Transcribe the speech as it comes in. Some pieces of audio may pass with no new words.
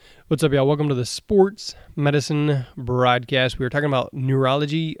What's up, y'all? Welcome to the Sports Medicine Broadcast. We were talking about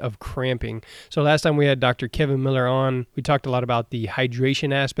neurology of cramping. So last time we had Dr. Kevin Miller on, we talked a lot about the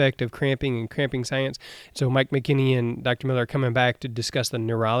hydration aspect of cramping and cramping science. So Mike McKenney and Dr. Miller are coming back to discuss the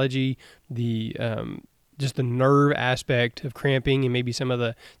neurology, just the nerve aspect of cramping, and maybe some of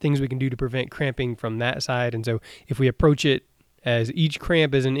the things we can do to prevent cramping from that side. And so if we approach it as each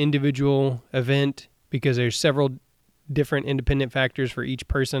cramp is an individual event, because there's several different independent factors for each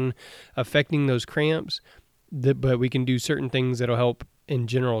person affecting those cramps, but we can do certain things that'll help in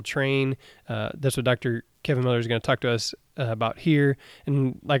general train. That's what Dr. Kevin Miller is going to talk to us about here.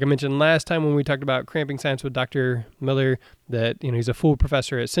 And like I mentioned last time when we talked about cramping science with Dr. Miller, that he's a full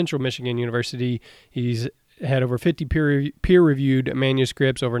professor at Central Michigan University. He's had over 50 peer-reviewed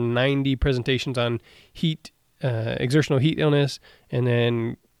manuscripts, over 90 presentations on exertional heat illness, and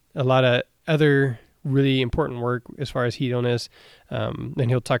then a lot of other really important work as far as heat illness, and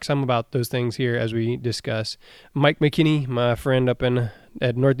he'll talk some about those things here as we discuss. Mike McKenney, my friend up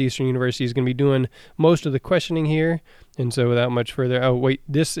at Northeastern University, is going to be doing most of the questioning here. And so without much further,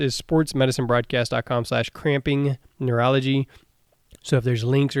 this is sportsmedicinebroadcast.com/cramping neurology. So if there's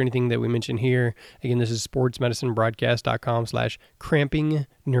links or anything that we mention here, again, this is sportsmedicinebroadcast.com/cramping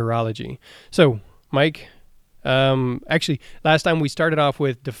neurology. So Mike, actually last time we started off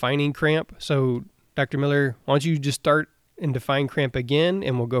with defining cramp. So Dr. Miller, why don't you just start and define cramp again,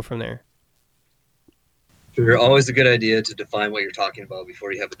 and we'll go from there. Sure, always a good idea to define what you're talking about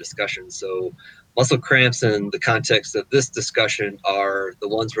before you have a discussion. So muscle cramps in the context of this discussion are the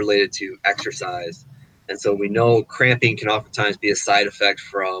ones related to exercise. And so we know cramping can oftentimes be a side effect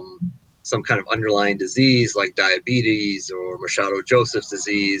from some kind of underlying disease like diabetes or Machado-Joseph's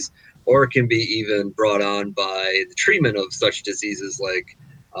disease, or it can be even brought on by the treatment of such diseases like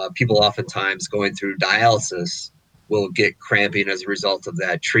people oftentimes going through dialysis will get cramping as a result of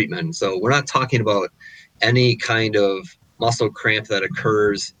that treatment. So we're not talking about any kind of muscle cramp that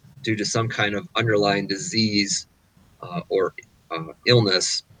occurs due to some kind of underlying disease or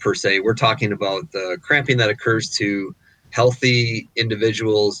illness per se. We're talking about the cramping that occurs to healthy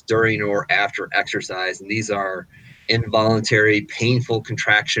individuals during or after exercise. And these are involuntary, painful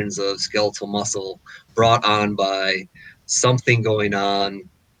contractions of skeletal muscle brought on by something going on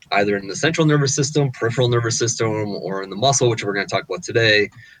either in the central nervous system, peripheral nervous system, or in the muscle, which we're going to talk about today,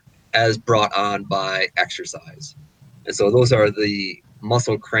 as brought on by exercise. And so those are the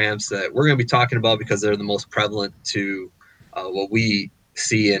muscle cramps that we're going to be talking about because they're the most prevalent to what we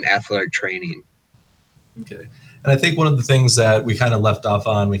see in athletic training. Okay. And I think one of the things that we kind of left off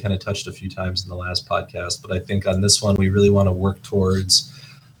on, we kind of touched a few times in the last podcast, but I think on this one, we really want to work towards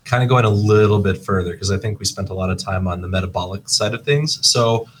kind of going a little bit further, because I think we spent a lot of time on the metabolic side of things.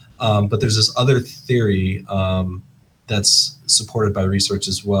 So, but there's this other theory that's supported by research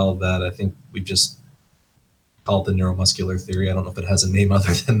as well that I think we just called the neuromuscular theory. I don't know if it has a name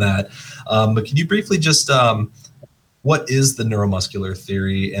other than that. But can you briefly just, what is the neuromuscular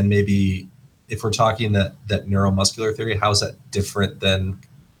theory? And maybe if we're talking that neuromuscular theory, how is that different than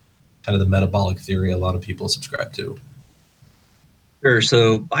kind of the metabolic theory a lot of people subscribe to? Sure.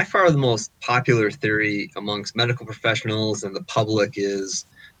 So by far the most popular theory amongst medical professionals and the public is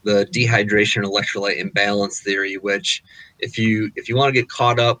the dehydration electrolyte imbalance theory, which if you want to get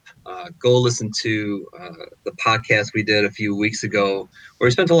caught up, go listen to the podcast we did a few weeks ago, where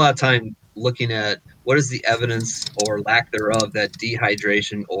we spent a lot of time looking at what is the evidence or lack thereof that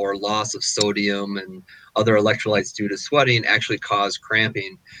dehydration or loss of sodium and other electrolytes due to sweating actually cause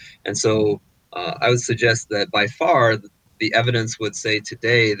cramping. And so I would suggest that by far the evidence would say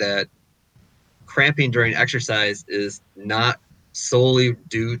today that cramping during exercise is not solely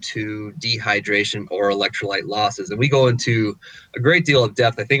due to dehydration or electrolyte losses. And we go into a great deal of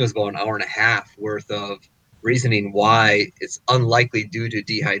depth. I think it was about an hour and a half worth of reasoning why it's unlikely due to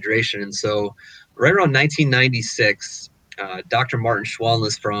dehydration. And so right around 1996, Dr. Martin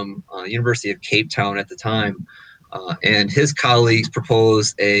Schwalnus from University of Cape Town at the time and his colleagues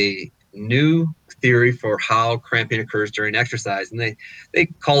proposed a new theory for how cramping occurs during exercise. And they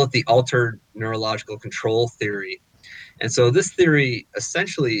call it the altered neurological control theory. And so this theory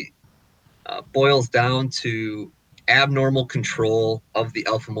essentially boils down to abnormal control of the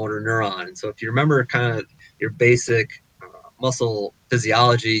alpha motor neuron. And so if you remember kind of your basic muscle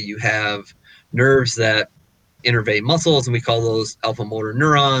physiology, you have nerves that innervate muscles, and we call those alpha motor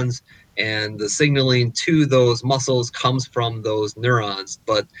neurons. And the signaling to those muscles comes from those neurons.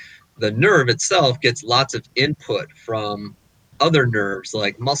 But the nerve itself gets lots of input from other nerves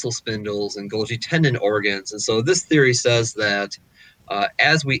like muscle spindles and Golgi tendon organs. And so this theory says that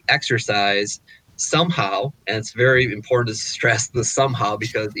as we exercise, somehow, and it's very important to stress the somehow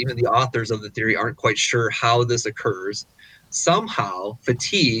because even the authors of the theory aren't quite sure how this occurs, somehow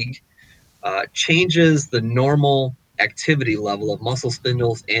fatigue changes the normal activity level of muscle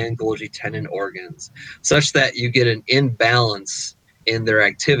spindles and Golgi tendon organs such that you get an imbalance in their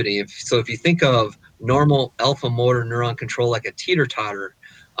activity. So if you think of normal alpha motor neuron control like a teeter-totter,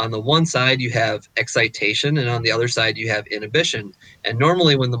 on the one side you have excitation and on the other side you have inhibition. And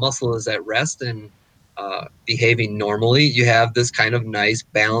normally when the muscle is at rest and behaving normally, you have this kind of nice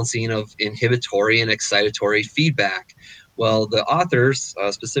balancing of inhibitory and excitatory feedback. Well, the authors,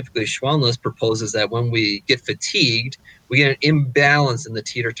 specifically Schwanless, proposes that when we get fatigued, we get an imbalance in the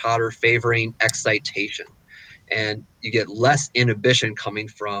teeter-totter favoring excitation. And you get less inhibition coming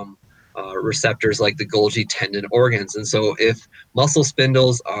from receptors like the Golgi tendon organs. And so if muscle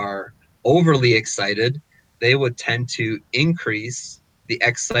spindles are overly excited, they would tend to increase the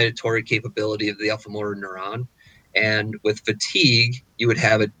excitatory capability of the alpha motor neuron. And with fatigue, you would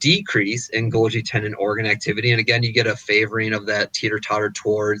have a decrease in Golgi tendon organ activity. And again, you get a favoring of that teeter-totter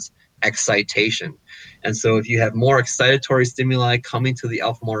towards excitation. And so if you have more excitatory stimuli coming to the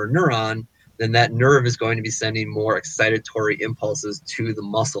alpha motor neuron, then that nerve is going to be sending more excitatory impulses to the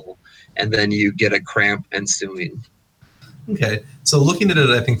muscle. And then you get a cramp ensuing. Okay. So looking at it,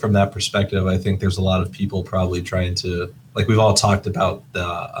 I think from that perspective, I think there's a lot of people probably trying to, like we've all talked about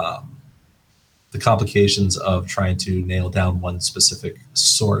the complications of trying to nail down one specific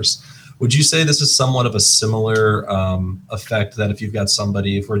source. Would you say this is somewhat of a similar effect that if you've got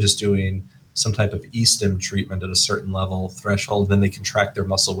somebody, if we're just doing some type of E-stim treatment at a certain level threshold, then they contract their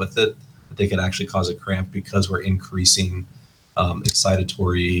muscle with it, that they can actually cause a cramp because we're increasing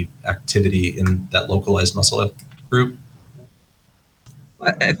excitatory activity in that localized muscle group?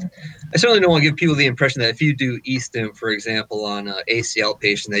 I certainly don't want to give people the impression that if you do E-stim, for example, on an ACL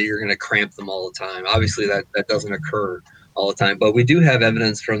patient, that you're going to cramp them all the time. Obviously, that doesn't occur all the time. But we do have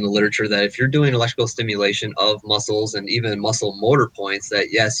evidence from the literature that if you're doing electrical stimulation of muscles and even muscle motor points,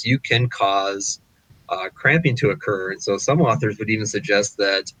 that yes, you can cause cramping to occur. And so some authors would even suggest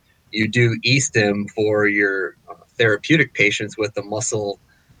that you do E-stim for your therapeutic patients with the muscle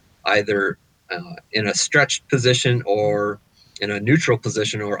either in a stretched position or in a neutral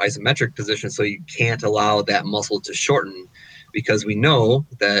position or isometric position, so you can't allow that muscle to shorten, because we know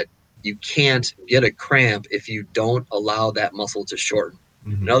that you can't get a cramp if you don't allow that muscle to shorten.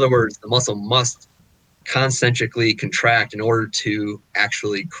 Mm-hmm. In other words, the muscle must concentrically contract in order to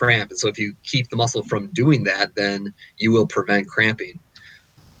actually cramp. And so if you keep the muscle from doing that, then you will prevent cramping.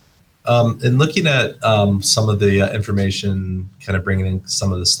 And looking at some of the information, kind of bringing in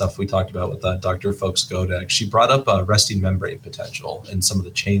some of the stuff we talked about with Dr. Folks-Godek, she brought up resting membrane potential and some of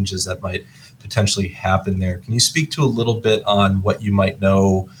the changes that might potentially happen there. Can you speak to a little bit on what you might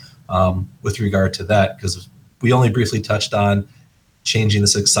know with regard to that? Because we only briefly touched on changing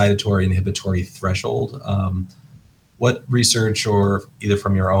this excitatory inhibitory threshold. What research, or either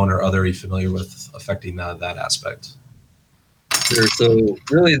from your own or other, are you familiar with affecting that aspect? Sure. So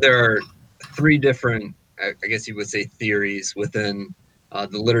really there are three different, I guess you would say, theories within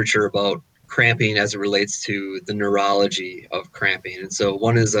the literature about cramping as it relates to the neurology of cramping. And so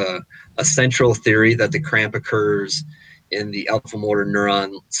one is a central theory that the cramp occurs in the alpha motor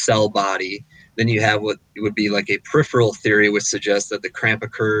neuron cell body. Then you have what would be like a peripheral theory, which suggests that the cramp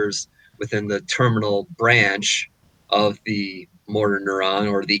occurs within the terminal branch of the motor neuron,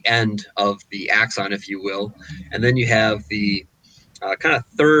 or the end of the axon, if you will. And then you have the kind of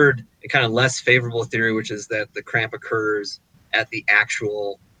third and kind of less favorable theory, which is that the cramp occurs at the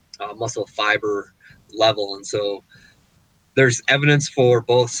actual muscle fiber level. And so there's evidence for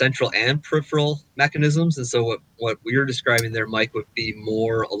both central and peripheral mechanisms. And so what we're describing there, Mike, would be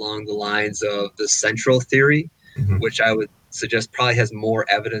more along the lines of the central theory, mm-hmm. which I would suggest probably has more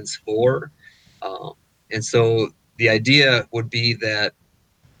evidence for. And so the idea would be that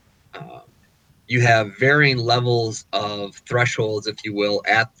you have varying levels of thresholds, if you will,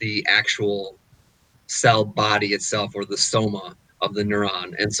 at the actual cell body itself, or the soma of the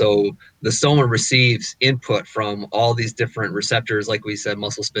neuron. And so the soma receives input from all these different receptors, like we said,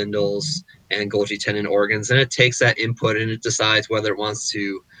 muscle spindles and Golgi tendon organs, and it takes that input and it decides whether it wants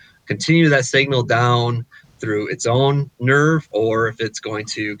to continue that signal down through its own nerve, or if it's going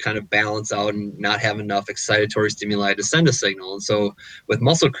to kind of balance out and not have enough excitatory stimuli to send a signal. And so with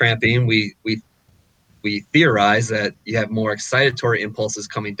muscle cramping, we theorize that you have more excitatory impulses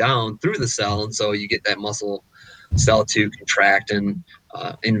coming down through the cell, and so you get that muscle cell to contract and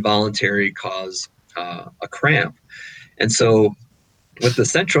involuntarily cause a cramp. And so with the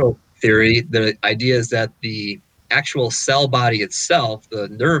central theory, the idea is that the actual cell body itself, the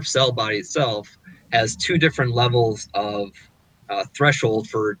nerve cell body itself, has two different levels of threshold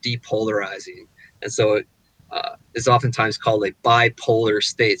for depolarizing. And so it is oftentimes called a bipolar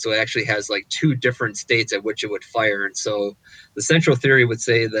state. So it actually has like two different states at which it would fire. And so the central theory would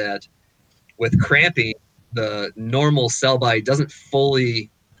say that with cramping, the normal cell body doesn't fully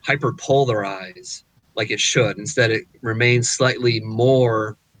hyperpolarize like it should. Instead, it remains slightly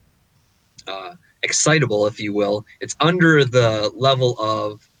more excitable, if you will. It's under the level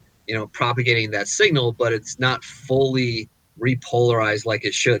of, propagating that signal, but it's not fully repolarized like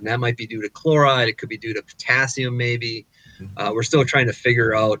it should. And that might be due to chloride. It could be due to potassium, maybe. We're still trying to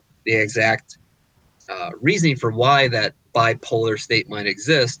figure out the exact reasoning for why that bipolar state might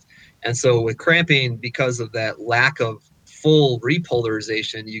exist. And so with cramping, because of that lack of full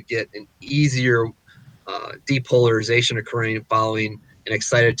repolarization, you get an easier depolarization occurring following an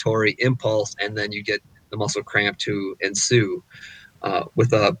excitatory impulse, and then you get the muscle cramp to ensue.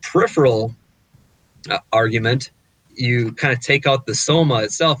 With a peripheral argument, you kind of take out the soma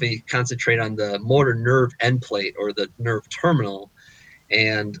itself and you concentrate on the motor nerve end plate or the nerve terminal,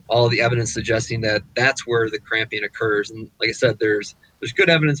 and all the evidence suggesting that that's where the cramping occurs. And like I said, there's good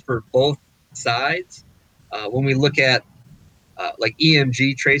evidence for both sides. When we look at like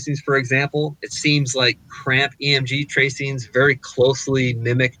EMG tracings, for example, it seems like cramp EMG tracings very closely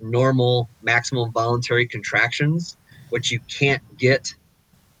mimic normal maximum voluntary contractions, which you can't get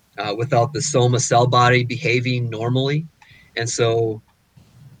without the soma cell body behaving normally. And so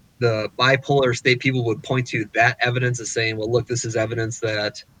the bipolar state people would point to that evidence as saying, well, look, this is evidence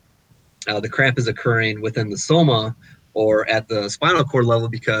that the cramp is occurring within the soma or at the spinal cord level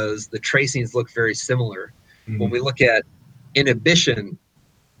because the tracings look very similar. When we look at inhibition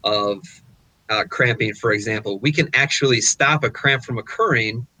of cramping, for example, we can actually stop a cramp from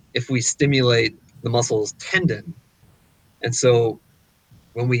occurring if we stimulate the muscle's tendon. And so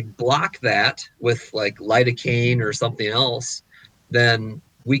when we block that with like lidocaine or something else, then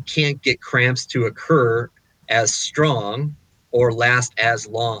we can't get cramps to occur as strong or last as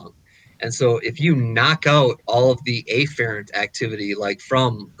long. And so if you knock out all of the afferent activity, like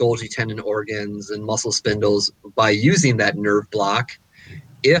from Golgi tendon organs and muscle spindles by using that nerve block,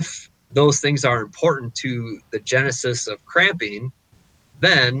 if those things are important to the genesis of cramping,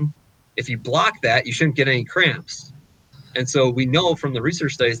 then if you block that, you shouldn't get any cramps. And so we know from the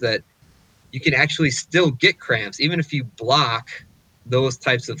research studies that you can actually still get cramps, even if you block those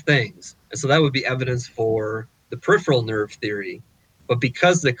types of things. And so that would be evidence for the peripheral nerve theory. But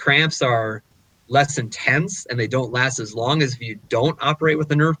because the cramps are less intense and they don't last as long as if you don't operate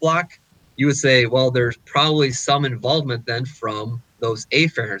with a nerve block, you would say, well, there's probably some involvement then from those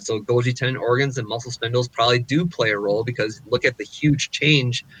afferents. So Golgi tendon organs and muscle spindles probably do play a role, because look at the huge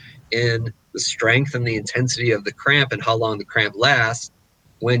change in the strength and the intensity of the cramp and how long the cramp lasts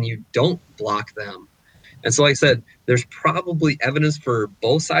when you don't block them. And so like I said, there's probably evidence for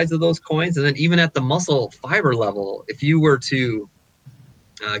both sides of those coins. And then even at the muscle fiber level, if you were to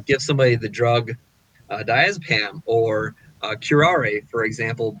give somebody the drug diazepam or curare, for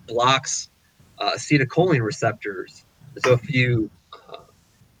example, blocks acetylcholine receptors. So if you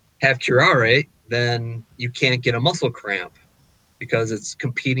have curare, then you can't get a muscle cramp because it's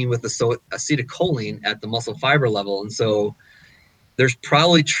competing with the acetylcholine at the muscle fiber level. And so there's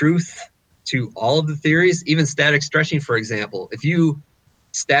probably truth to all of the theories, even static stretching, for example. If you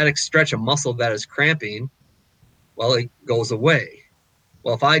static stretch a muscle that is cramping, well, it goes away.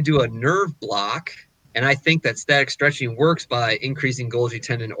 Well, if I do a nerve block, and I think that static stretching works by increasing Golgi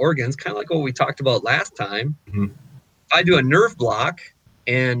tendon organs, kind of like what we talked about last time. If I do a nerve block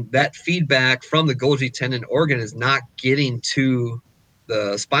and that feedback from the Golgi tendon organ is not getting to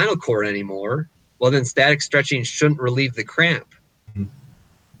the spinal cord anymore, well, then static stretching shouldn't relieve the cramp.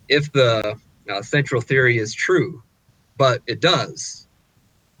 If the central theory is true, but it does.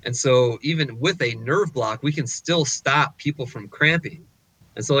 And so even with a nerve block, we can still stop people from cramping.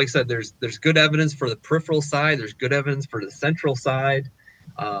 And so like I said, there's good evidence for the peripheral side. There's good evidence for the central side.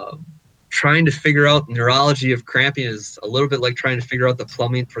 Trying to figure out the neurology of cramping is a little bit like trying to figure out the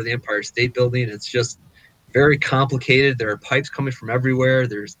plumbing for the Empire State Building. It's just very complicated. There are pipes coming from everywhere.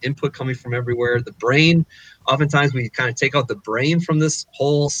 There's input coming from everywhere. The brain, oftentimes we kind of take out the brain from this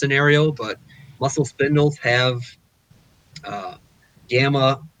whole scenario, but muscle spindles have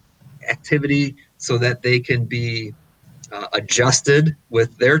gamma activity so that they can be adjusted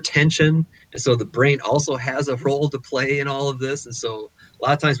with their tension. And so the brain also has a role to play in all of this. And so a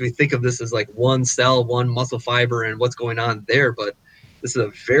lot of times we think of this as like one cell, one muscle fiber, and what's going on there. But this is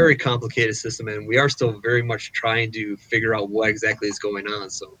a very complicated system, and we are still very much trying to figure out what exactly is going on.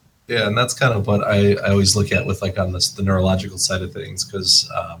 So Yeah, and that's kind of what I always look at with like on the neurological side of things, because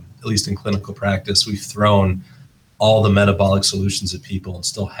at least in clinical practice, we've thrown all the metabolic solutions at people and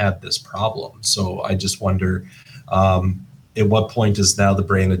still had this problem. So I just wonder, at what point is now the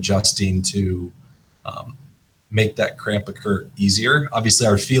brain adjusting to um, make that cramp occur easier? Obviously,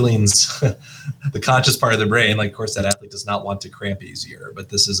 our feelings, the conscious part of the brain, like of course that athlete does not want to cramp easier, but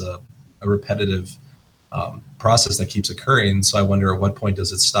this is a repetitive process that keeps occurring. So I wonder at what point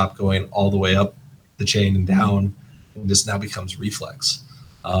does it stop going all the way up the chain and down, and this now becomes reflex.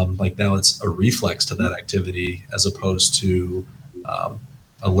 Like now it's a reflex to that activity as opposed to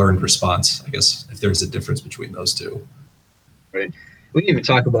a learned response, I guess, if there's a difference between those two. Right. We can even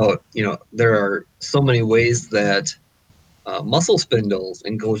talk about, there are so many ways that muscle spindles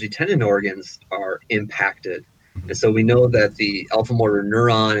and Golgi tendon organs are impacted. And so we know that the alpha motor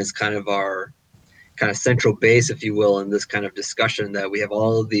neuron is kind of our kind of central base, if you will, in this kind of discussion, that we have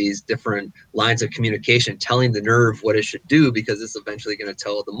all of these different lines of communication telling the nerve what it should do, because it's eventually going to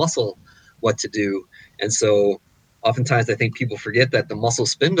tell the muscle what to do. And so oftentimes I think people forget that the muscle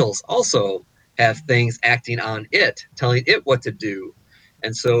spindles also have things acting on it, telling it what to do.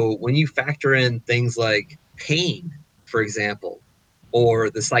 And so when you factor in things like pain, for example,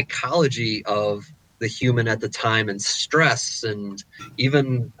 or the psychology of the human at the time, and stress, and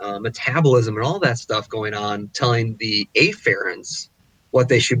even metabolism and all that stuff going on, telling the afferents what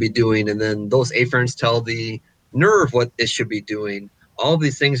they should be doing, and then those afferents tell the nerve what it should be doing. All of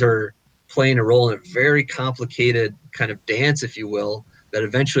these things are playing a role in a very complicated kind of dance, if you will, that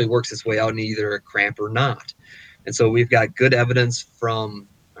eventually works its way out in either a cramp or not. And so we've got good evidence from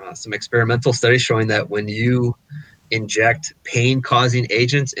some experimental studies showing that when you inject pain-causing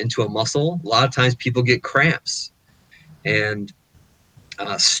agents into a muscle, a lot of times people get cramps. And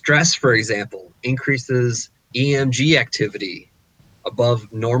stress, for example, increases EMG activity above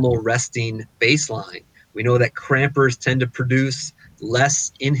normal resting baseline. We know that crampers tend to produce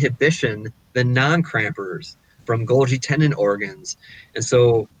less inhibition than non-crampers from Golgi tendon organs. And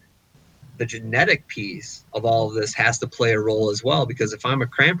so the genetic piece of all of this has to play a role as well, because if I'm a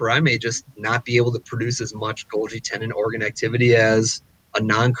cramper, I may just not be able to produce as much Golgi tendon organ activity as a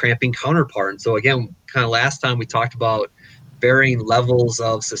non-cramping counterpart. And so again, kind of last time we talked about varying levels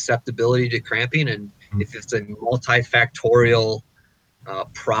of susceptibility to cramping, and if it's a multifactorial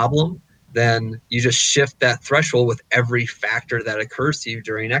problem, then you just shift that threshold with every factor that occurs to you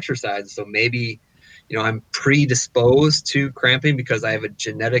during exercise. So maybe I'm predisposed to cramping because I have a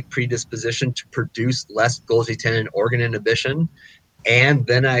genetic predisposition to produce less Golgi tendon organ inhibition. And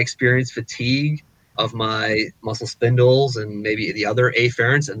then I experience fatigue of my muscle spindles and maybe the other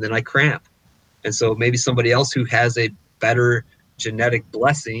afferents, and then I cramp. And so maybe somebody else who has a better genetic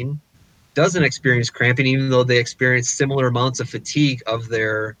blessing doesn't experience cramping, even though they experience similar amounts of fatigue of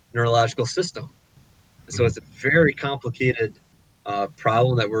their neurological system. So it's a very complicated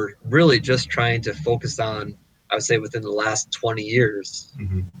problem that we're really just trying to focus on, I would say, within the last 20 years.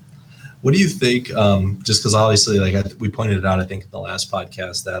 Mm-hmm. What do you think? Just because obviously, we pointed it out, I think in the last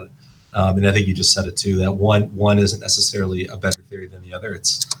podcast that, and I think you just said it too, that one isn't necessarily a better theory than the other.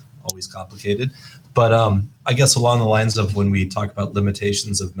 It's always complicated. But I guess along the lines of when we talk about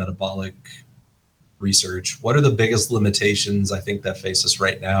limitations of metabolic research, what are the biggest limitations I think that face us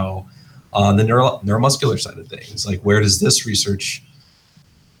right now on the neuromuscular side of things? Like, where does this research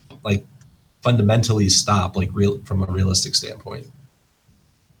fundamentally stop, from a realistic standpoint?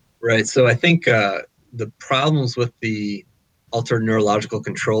 Right. So I think the problems with the altered neurological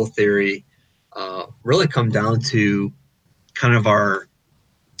control theory really come down to kind of our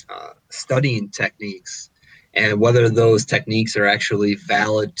studying techniques, and whether those techniques are actually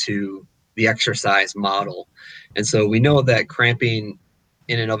valid to the exercise model. And so we know that cramping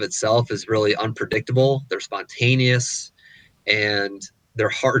in and of itself is really unpredictable. They're spontaneous, and they're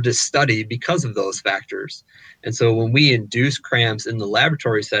hard to study because of those factors. And so when we induce cramps in the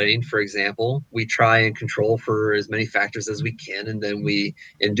laboratory setting, for example, we try and control for as many factors as we can, and then we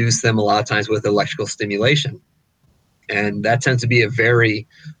induce them a lot of times with electrical stimulation. And that tends to be a very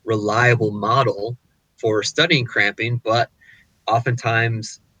reliable model for studying cramping, but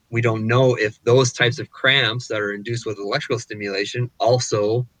oftentimes we don't know if those types of cramps that are induced with electrical stimulation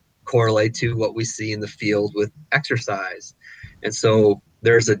also correlate to what we see in the field with exercise. And so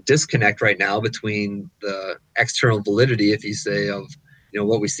there's a disconnect right now between the external validity, if you say, of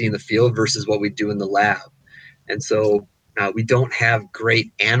what we see in the field versus what we do in the lab. And so we don't have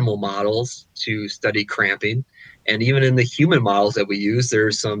great animal models to study cramping. And even in the human models that we use,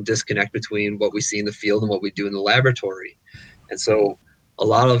 there's some disconnect between what we see in the field and what we do in the laboratory. And so a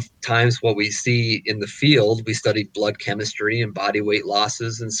lot of times what we see in the field, we study blood chemistry and body weight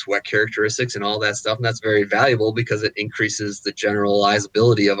losses and sweat characteristics and all that stuff. And that's very valuable because it increases the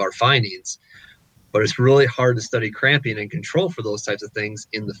generalizability of our findings. But it's really hard to study cramping and control for those types of things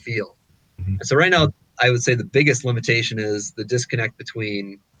in the field. Mm-hmm. And so right now, I would say the biggest limitation is the disconnect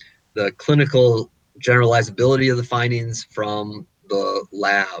between the clinical generalizability of the findings from the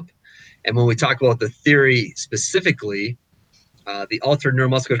lab. And when we talk about the theory specifically, the altered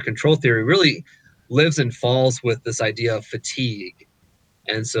neuromuscular control theory really lives and falls with this idea of fatigue.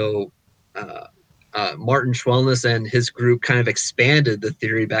 And so Martin Schwellnus and his group kind of expanded the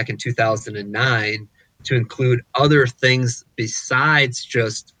theory back in 2009 to include other things besides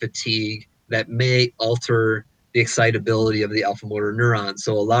just fatigue that may alter the excitability of the alpha motor neuron.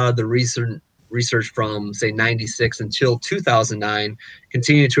 So a lot of the research from, say, 96 until 2009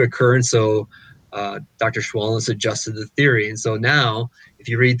 continued to occur. And so Dr. Schwellnus adjusted the theory. And so now, if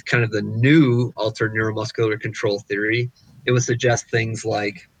you read kind of the new altered neuromuscular control theory, it would suggest things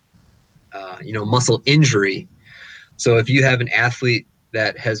like, muscle injury. So if you have an athlete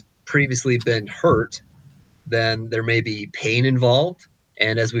that has previously been hurt, then there may be pain involved.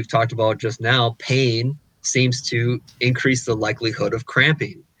 And as we've talked about just now, pain seems to increase the likelihood of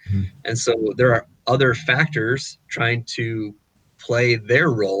cramping. Mm-hmm. And so there are other factors trying to play their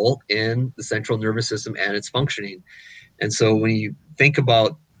role in the central nervous system and its functioning. And so when you think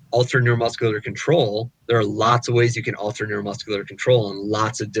about altered neuromuscular control, there are lots of ways you can alter neuromuscular control and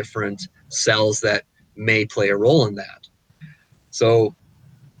lots of different cells that may play a role in that. So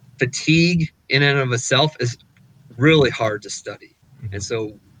fatigue in and of itself is really hard to study. Mm-hmm. And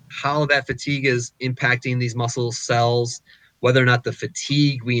so how that fatigue is impacting these muscle cells, whether or not the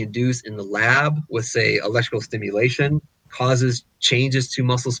fatigue we induce in the lab with, say, electrical stimulation causes changes to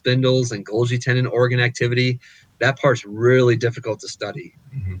muscle spindles and Golgi tendon organ activity, that part's really difficult to study.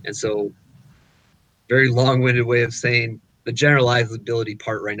 Mm-hmm. And so very long-winded way of saying the generalizability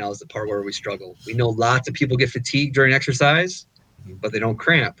part right now is the part where we struggle. We know lots of people get fatigued during exercise, but they don't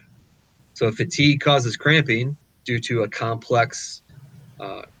cramp. So if fatigue causes cramping due to a complex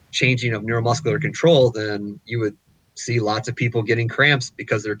changing of neuromuscular control, then you would see lots of people getting cramps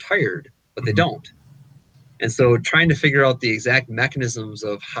because they're tired, but they don't. And so trying to figure out the exact mechanisms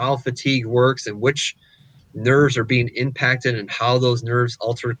of how fatigue works and which nerves are being impacted and how those nerves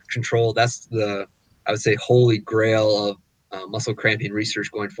alter control, that's the, I would say, holy grail of muscle cramping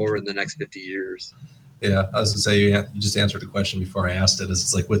research going forward in the next 50 years. Yeah, I was going to say, you just answered the question before I asked it.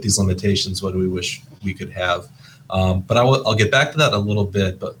 It's like, with these limitations, what do we wish we could have? But I'll get back to that in a little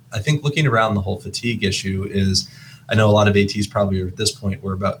bit. But I think looking around the whole fatigue issue is, I know a lot of ATs probably are at this point,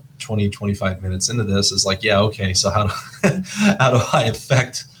 we're about 20, 25 minutes into this, is like, yeah, okay, so how do I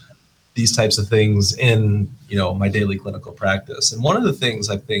affect these types of things in, my daily clinical practice? And one of the things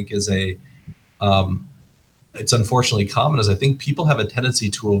I think is it's unfortunately common, is I think people have a tendency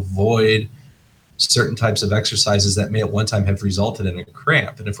to avoid certain types of exercises that may at one time have resulted in a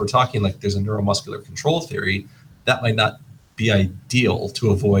cramp. And if we're talking like there's a neuromuscular control theory, that might not be ideal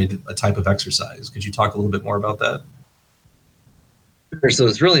to avoid a type of exercise. Could you talk a little bit more about that? So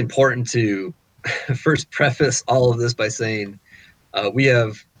it's really important to first preface all of this by saying we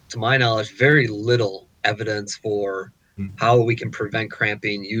have, to my knowledge, very little evidence for how we can prevent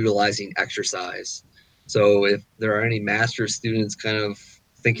cramping utilizing exercise. So if there are any master's students kind of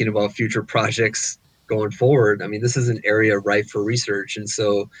thinking about future projects going forward, I mean, this is an area ripe for research. And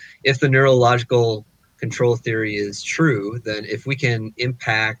so if the neurological control theory is true, then if we can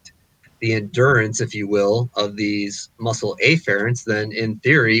impact the endurance, if you will, of these muscle afferents, then in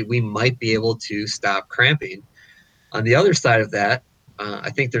theory, we might be able to stop cramping. On the other side of that,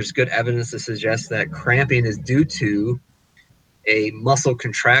 I think there's good evidence to suggest that cramping is due to a muscle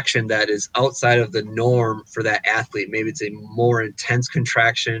contraction that is outside of the norm for that athlete. Maybe it's a more intense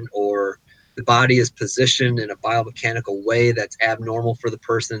contraction, or the body is positioned in a biomechanical way that's abnormal for the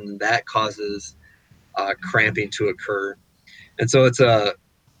person, and that causes cramping to occur. And so it's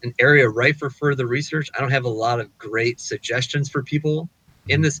an area ripe for further research. I don't have a lot of great suggestions for people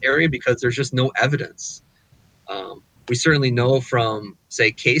in this area because there's just no evidence. We certainly know from,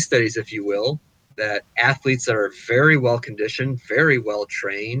 say, case studies, if you will, that athletes that are very well conditioned, very well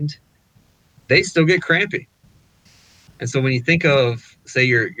trained, they still get cramping. And so when you think of, say,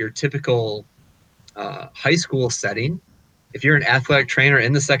 your typical high school setting, if you're an athletic trainer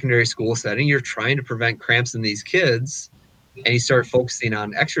in the secondary school setting, you're trying to prevent cramps in these kids, and you start focusing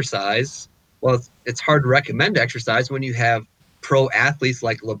on exercise. Well, it's hard to recommend exercise when you have pro athletes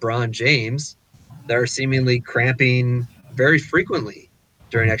like LeBron James that are seemingly cramping very frequently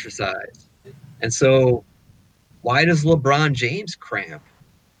during exercise. And so why does LeBron James cramp?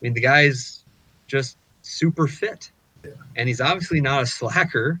 I mean, the guy's just super fit, and he's obviously not a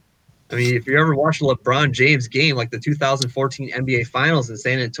slacker. I mean, if you ever watch a LeBron James game, like the 2014 NBA Finals in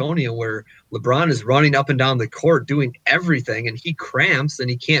San Antonio, where LeBron is running up and down the court doing everything, and he cramps and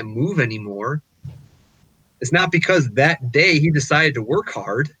he can't move anymore, it's not because that day he decided to work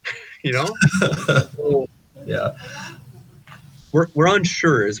hard, you know? So Yeah. we're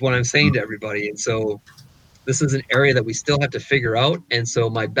unsure is what I'm saying to everybody. And so this is an area that we still have to figure out. And so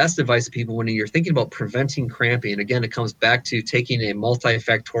my best advice to people when you're thinking about preventing cramping, again, it comes back to taking a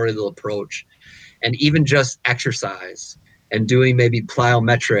multifactorial approach, and even just exercise and doing maybe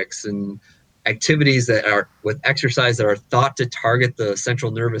plyometrics and activities that are with exercise that are thought to target the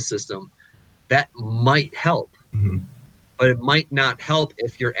central nervous system. That might help, but it might not help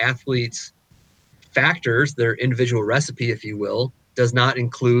if your athlete's factors, their individual recipe, if you will, does not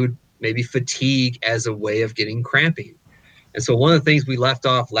include maybe fatigue as a way of getting cramping. And so one of the things we left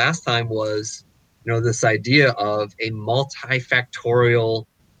off last time was, this idea of a multifactorial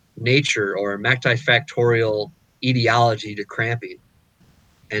nature or a multifactorial etiology to cramping.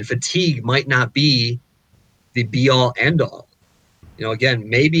 And fatigue might not be the be all end all. Again,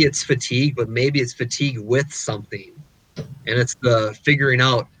 maybe it's fatigue, but maybe it's fatigue with something. And it's the figuring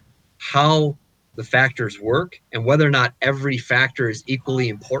out how the factors work and whether or not every factor is equally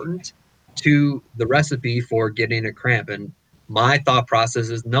important to the recipe for getting a cramp. And my thought process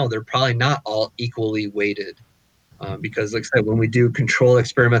is no, they're probably not all equally weighted. Because like I said, when we do control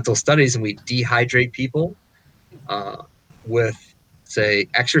experimental studies and we dehydrate people with, say,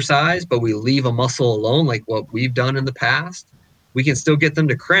 exercise, but we leave a muscle alone, like what we've done in the past, we can still get them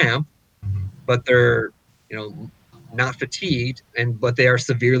to cramp, but they're, not fatigued, but they are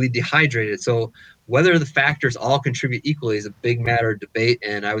severely dehydrated. So whether the factors all contribute equally is a big matter of debate.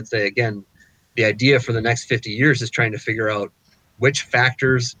 And I would say, again, the idea for the next 50 years is trying to figure out which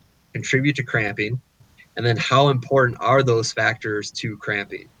factors contribute to cramping, and then how important are those factors to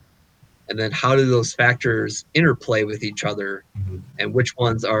cramping? And then how do those factors interplay with each other? And which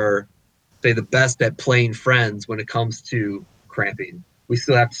ones are, say, the best at playing friends when it comes to cramping? We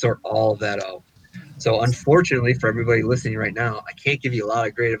still have to sort all of that out. So unfortunately for everybody listening right now, I can't give you a lot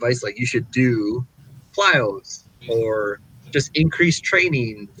of great advice like you should do plyos or just increase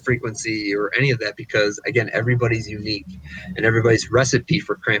training frequency or any of that, because again, everybody's unique and everybody's recipe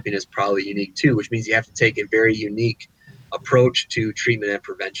for cramping is probably unique too, which means you have to take a very unique approach to treatment and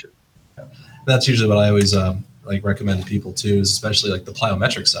prevention. That's usually what I always recommend to people too, is especially like the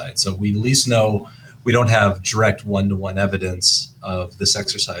plyometric side. So we at least know we don't have direct one-to-one evidence of this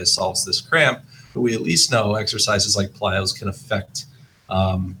exercise solves this cramp, but we at least know exercises like plyos can affect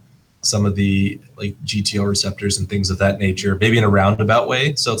some of the like GTO receptors and things of that nature, maybe in a roundabout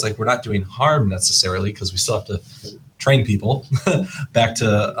way. So it's like we're not doing harm necessarily because we still have to train people back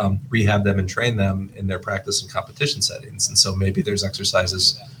to rehab them and train them in their practice and competition settings. And so maybe there's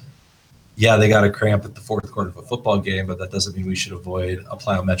exercises, yeah, they got a cramp at the fourth quarter of a football game, but that doesn't mean we should avoid a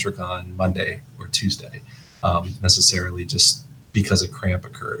plyometric on Monday or Tuesday necessarily just because a cramp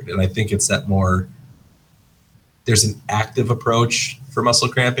occurred. And I think it's that more, there's an active approach for muscle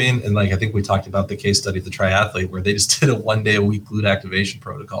cramping. And like, I think we talked about the case study of the triathlete where they just did a 1 day a week glute activation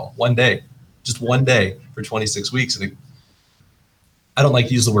protocol, 1 day, just 1 day for 26 weeks. And I don't like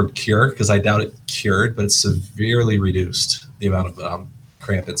to use the word cure because I doubt it cured, but it severely reduced the amount of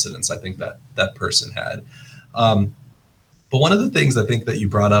cramp incidents I think that person had. But one of the things I think that you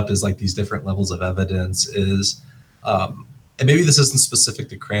brought up is like these different levels of evidence is, and maybe this isn't specific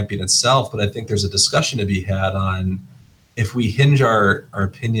to cramping itself, but I think there's a discussion to be had on if we hinge our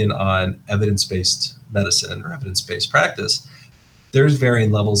opinion on evidence-based medicine or evidence-based practice, there's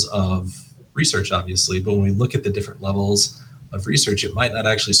varying levels of research, obviously, but when we look at the different levels of research, it might not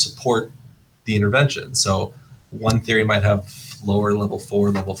actually support the intervention. So one theory might have lower level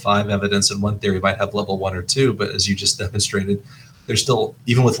 4, level 5 evidence, and one theory might have level 1 or 2, but as you just demonstrated, there's still,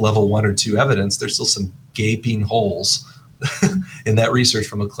 even with level 1 or 2 evidence, there's still some gaping holes in that research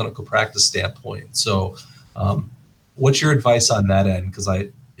from a clinical practice standpoint. So what's your advice on that end? Because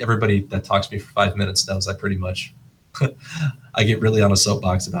everybody that talks to me for 5 minutes knows I pretty much, I get really on a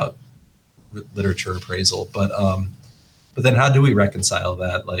soapbox about literature appraisal, but then how do we reconcile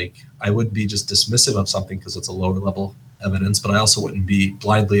that? Like, I wouldn't be just dismissive of something because it's a lower level evidence, but I also wouldn't be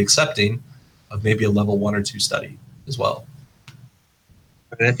blindly accepting of maybe a level 1 or 2 study as well.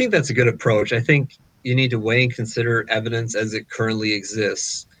 And I think that's a good approach. I think you need to weigh and consider evidence as it currently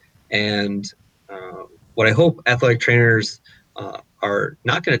exists. And what I hope athletic trainers are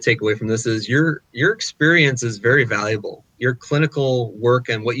not going to take away from this is your experience is very valuable. your clinical work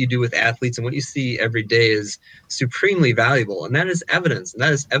and what you do with athletes and what you see every day is supremely valuable. And that is evidence, and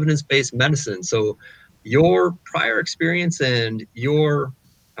that is evidence-based medicine. So your prior experience and your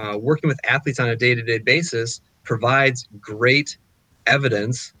working with athletes on a day-to-day basis provides great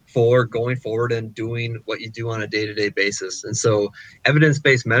evidence for going forward and doing what you do on a day-to-day basis. And so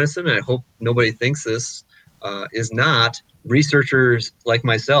evidence-based medicine, and I hope nobody thinks this, is not researchers like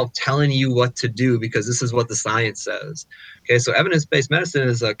myself telling you what to do because this is what the science says. Okay, so evidence-based medicine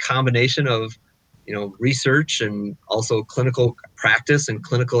is a combination of, research and also clinical practice and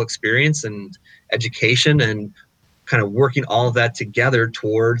clinical experience and education, and kind of working all of that together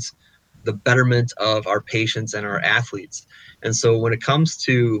towards the betterment of our patients and our athletes. And so when it comes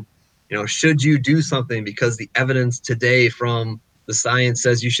to, should you do something because the evidence today from the science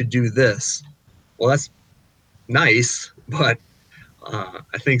says you should do this? Well, that's nice, but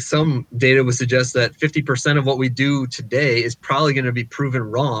I think some data would suggest that 50% of what we do today is probably going to be proven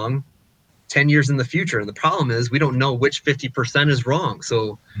wrong 10 years in the future. And the problem is we don't know which 50% is wrong.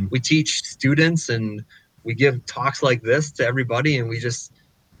 So we teach students and we give talks like this to everybody, and we just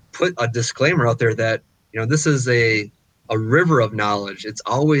put a disclaimer out there that, this is a river of knowledge. It's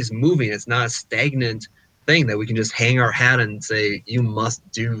always moving. It's not a stagnant thing that we can just hang our hat and say, you must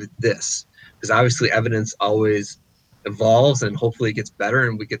do this. Because obviously evidence always evolves and hopefully it gets better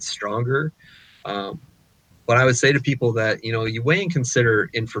and we get stronger. But I would say to people that, you weigh and consider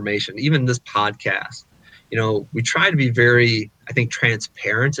information, even this podcast. We try to be very, I think,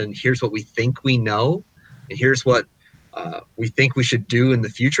 transparent, and here's what we think we know, and here's what we think we should do in the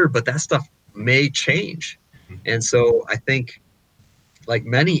future, but that stuff may change. And so I think, like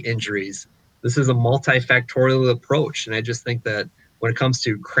many injuries, this is a multifactorial approach. And I just think that when it comes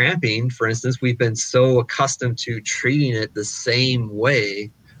to cramping, for instance, we've been so accustomed to treating it the same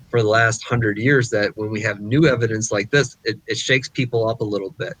way for the last 100 years that when we have new evidence like this, it shakes people up a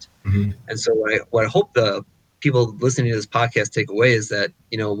little bit. Mm-hmm. And so what I hope the people listening to this podcast take away is that,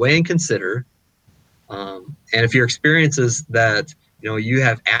 weigh and consider. And if your experience is that, you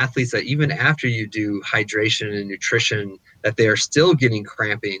have athletes that even after you do hydration and nutrition, that they are still getting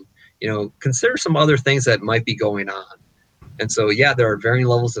cramping, consider some other things that might be going on. And so, yeah, there are varying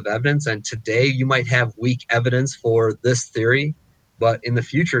levels of evidence. And today you might have weak evidence for this theory, but in the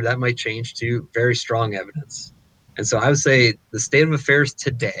future that might change to very strong evidence. And so I would say the state of affairs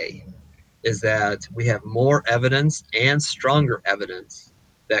today is that we have more evidence and stronger evidence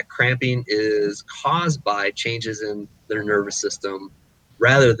that cramping is caused by changes in their nervous system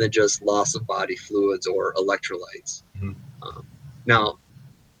rather than just loss of body fluids or electrolytes. Mm-hmm. Now,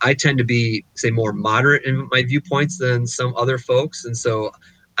 I tend to be, say, more moderate in my viewpoints than some other folks. And so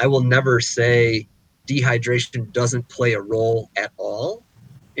I will never say dehydration doesn't play a role at all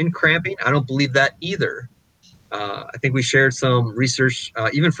in cramping. I don't believe that either. I think we shared some research,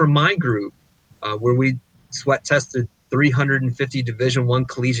 even from my group, where we sweat tested 350 Division I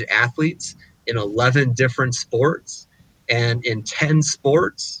collegiate athletes in 11 different sports. And in 10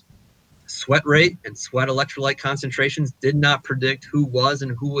 sports, sweat rate and sweat electrolyte concentrations did not predict who was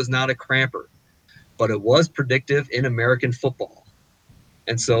and who was not a cramper, but it was predictive in American football.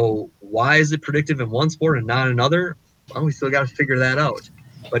 And so why is it predictive in one sport and not another? Well, we still got to figure that out.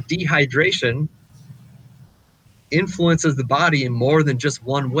 But dehydration influences the body in more than just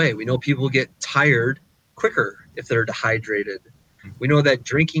one way. We know people get tired quicker if they're dehydrated. We know that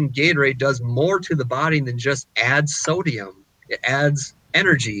drinking Gatorade does more to the body than just adds sodium. It adds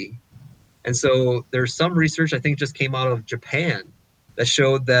energy. And so there's some research, I think just came out of Japan, that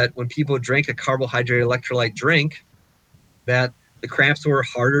showed that when people drank a carbohydrate electrolyte drink, that the cramps were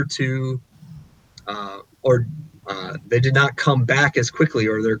harder to, they did not come back as quickly,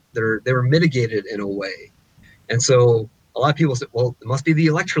 or they were mitigated in a way. And so a lot of people say, well, it must be the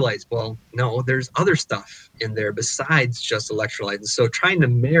electrolytes. Well, no, there's other stuff in there besides just electrolytes. And so trying to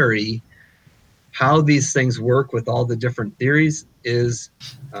marry how these things work with all the different theories is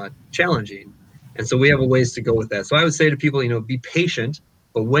challenging. And so we have a ways to go with that. So I would say to people, be patient,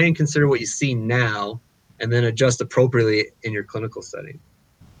 but weigh and consider what you see now, and then adjust appropriately in your clinical setting.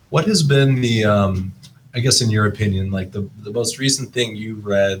 What has been the, I guess in your opinion, like the most recent thing you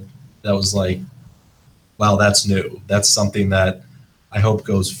read that was like, wow, that's new. That's something that I hope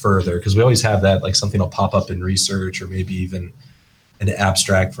goes further, because we always have that, like something will pop up in research or maybe even an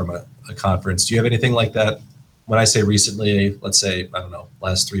abstract from a conference. Do you have anything like that? When I say recently, let's say, I don't know,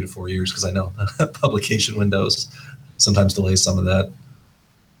 last 3 to 4 years, because I know publication windows sometimes delay some of that.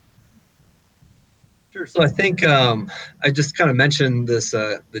 Sure. So I think I just kind of mentioned this,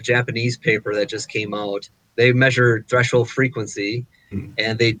 the Japanese paper that just came out. they measured threshold frequency,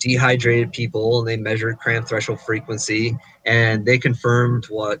 and they dehydrated people, and they measured cramp threshold frequency, and they confirmed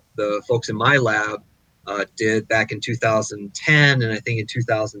what the folks in my lab did back in 2010 and I think in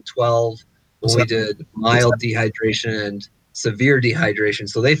 2012 when we did mild dehydration and severe dehydration.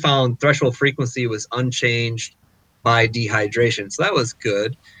 So they found threshold frequency was unchanged by dehydration. So that was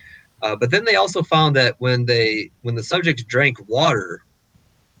good. But then they also found that when the subjects drank water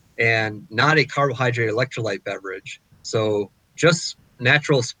and not a carbohydrate electrolyte beverage, so just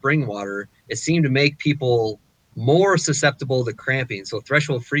natural spring water, it seemed to make people more susceptible to cramping. So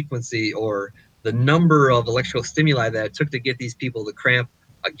threshold frequency, or the number of electrical stimuli that it took to get these people to cramp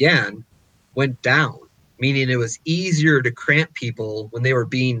again, went down, meaning it was easier to cramp people when they were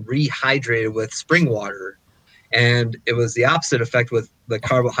being rehydrated with spring water. And it was the opposite effect with the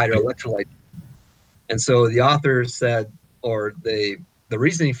carbohydrate electrolyte. And so the authors said, or the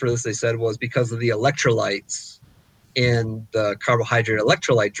reasoning for this, they said, was because of the electrolytes in the carbohydrate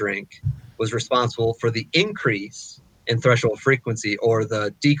electrolyte drink was responsible for the increase in threshold frequency or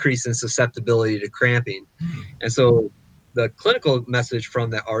the decrease in susceptibility to cramping. And so the clinical message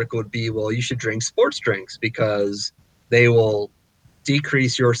from that article would be, well, you should drink sports drinks because they will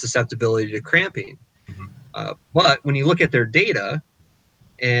decrease your susceptibility to cramping. But when you look at their data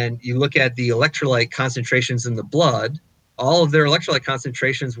and you look at the electrolyte concentrations in the blood, all of their electrolyte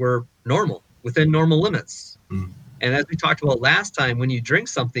concentrations were normal, within normal limits. And as we talked about last time, when you drink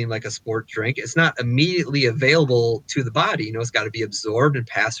something like a sports drink, it's not immediately available to the body. You know, it's got to be absorbed and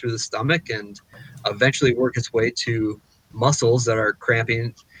pass through the stomach and eventually work its way to muscles that are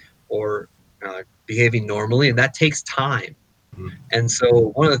cramping or behaving normally. And that takes time. And so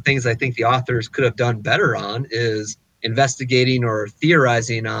one of the things I think the authors could have done better on is investigating or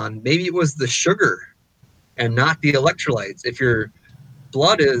theorizing on maybe it was the sugar and not the electrolytes. If your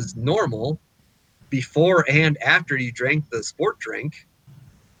blood is normal before and after you drank the sport drink,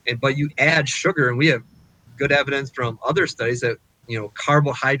 but you add sugar, and we have good evidence from other studies that, you know,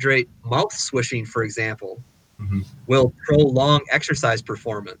 carbohydrate mouth swishing, for example, will prolong exercise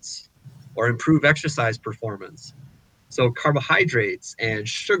performance or improve exercise performance. So carbohydrates and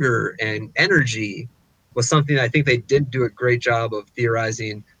sugar and energy was something I think they didn't do a great job of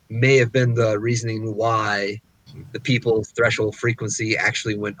theorizing may have been the reasoning why the people's threshold frequency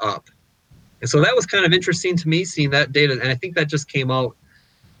actually went up. And so that was kind of interesting to me, seeing that data. And I think that just came out,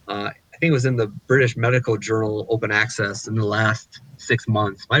 I think it was in the British Medical Journal Open Access in the last 6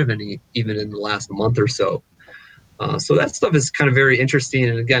 months, might have been even in the last month or so. So that stuff is kind of very interesting.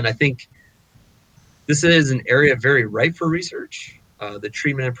 And again, I think this is an area very ripe for research, the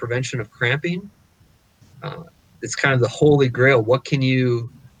treatment and prevention of cramping. It's kind of the holy grail. What can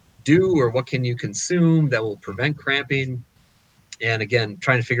you do or what can you consume that will prevent cramping? And again,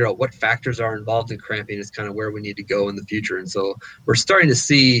 trying to figure out what factors are involved in cramping is kind of where we need to go in the future. And so we're starting to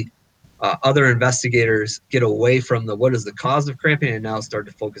see other investigators get away from what is the cause of cramping and now start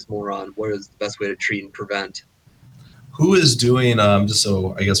to focus more on what is the best way to treat and prevent. Who is doing, just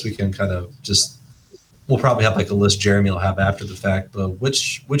so I guess we can kind of we'll probably have like a list Jeremy will have after the fact, but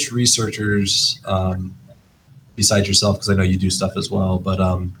which researchers, besides yourself, because I know you do stuff as well, but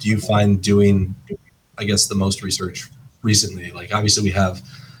do you find doing, I guess, the most research recently? Like obviously we have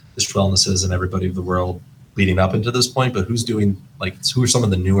the Wellnesses and everybody of the world leading up into this point, but who are some of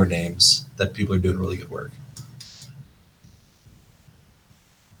the newer names that people are doing really good work?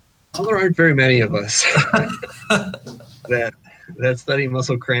 Well, there aren't very many of us that study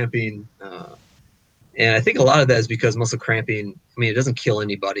muscle cramping. And I think a lot of that is because muscle cramping, I mean, it doesn't kill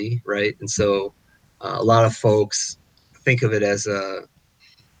anybody, right? And so a lot of folks think of it as a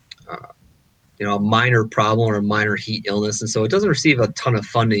minor problem or a minor heat illness. And so it doesn't receive a ton of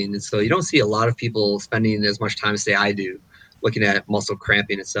funding. And so you don't see a lot of people spending as much time as, say, I do, looking at muscle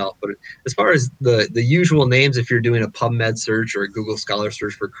cramping itself. But as far as the usual names, if you're doing a PubMed search or a Google Scholar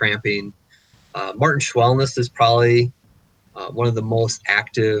search for cramping, Martin Schwellnus is probably one of the most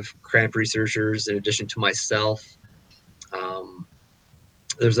active cramp researchers in addition to myself.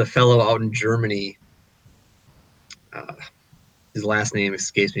 There's a fellow out in Germany. His last name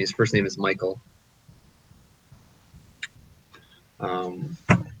escapes me. His first name is Michael.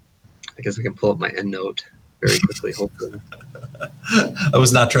 I guess I can pull up my EndNote very quickly, hopefully. I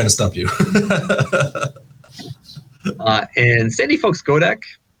was not trying to stump you. And Sandy Folks Godek,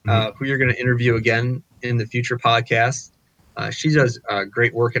 who you're going to interview again in the future podcast. She does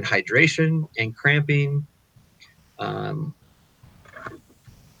great work in hydration and cramping.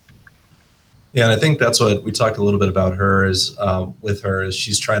 Yeah, and I think that's what we talked a little bit about her is with her is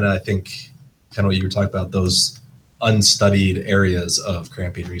she's trying to, I think, kind of what you were talking about, those unstudied areas of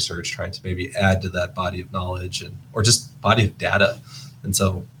cramping research, trying to maybe add to that body of knowledge or just body of data. And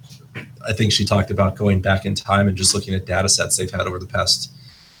so I think she talked about going back in time and just looking at data sets they've had over the past,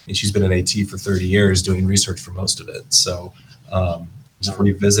 and she's been in AT for 30 years doing research for most of it. So just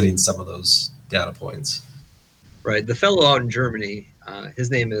revisiting some of those data points. Right. The fellow out in Germany,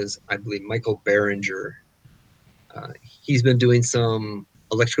 his name is, I believe, Michael Behringer. He's been doing some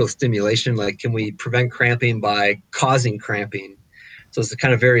electrical stimulation, like can we prevent cramping by causing cramping? So it's a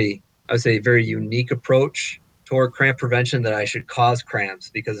kind of very unique approach toward cramp prevention, that I should cause cramps,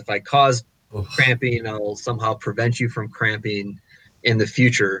 because if I cause cramping, I'll somehow prevent you from cramping in the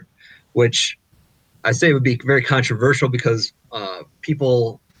future, which I say would be very controversial, because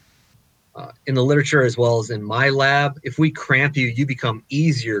people in the literature as well as in my lab, if we cramp you, you become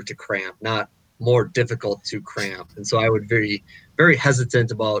easier to cramp, not more difficult to cramp. And so I would be very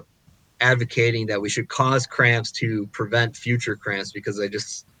hesitant about advocating that we should cause cramps to prevent future cramps, because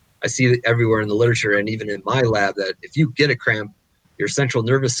I see it everywhere in the literature and even in my lab that if you get a cramp, your central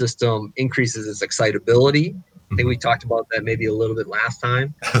nervous system increases its excitability. I think we talked about that maybe a little bit last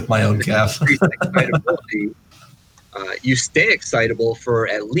time. My own calf. Excitability, you stay excitable for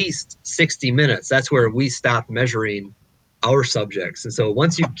at least 60 minutes. That's where we stop measuring our subjects. And so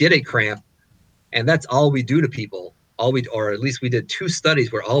once you get a cramp, and that's all we do to people, or at least we did 2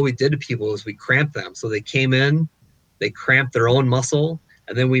 studies where all we did to people was we cramped them. So they came in, they cramped their own muscle,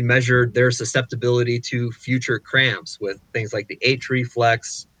 and then we measured their susceptibility to future cramps with things like the H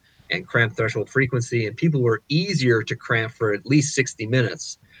reflex and cramp threshold frequency. And people were easier to cramp for at least 60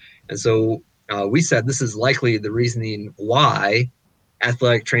 minutes. And so we said this is likely the reasoning why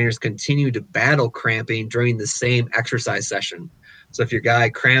athletic trainers continue to battle cramping during the same exercise session. So if your guy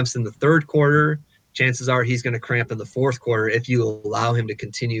cramps in the 3rd quarter, chances are he's going to cramp in the 4th quarter if you allow him to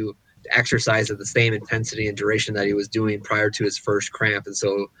continue to exercise at the same intensity and duration that he was doing prior to his first cramp. And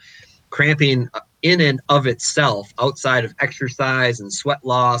so cramping in and of itself, outside of exercise and sweat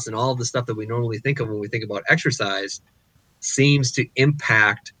loss and all of the stuff that we normally think of when we think about exercise, seems to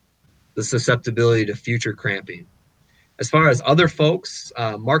impact the susceptibility to future cramping. As far as other folks,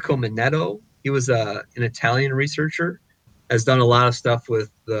 Marco Minetto, he was an Italian researcher, has done a lot of stuff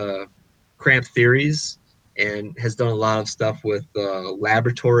with the cramp theories and has done a lot of stuff with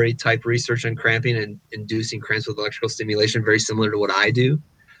laboratory type research on cramping and inducing cramps with electrical stimulation, very similar to what I do.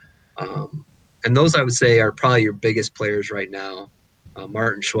 And those, I would say, are probably your biggest players right now.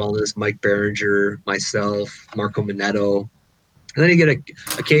 Martin Schwellnus, Mike Behringer, myself, Marco Minetto. And then you get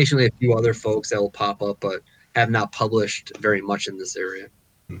occasionally a few other folks that will pop up, but have not published very much in this area.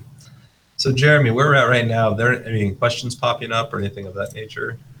 So, Jeremy, where we're at right now, there any questions popping up or anything of that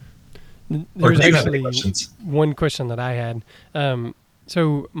nature? There's actually one question that I had.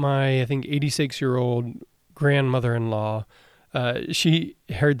 So my, I think, 86-year-old grandmother-in-law, she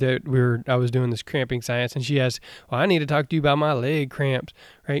heard that I was doing this Cramping Science, and she asked, well, I need to talk to you about my leg cramps,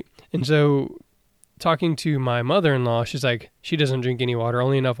 right? And so talking to my mother-in-law, she's like, she doesn't drink any water,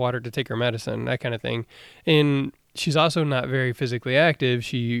 only enough water to take her medicine, that kind of thing. And she's also not very physically active.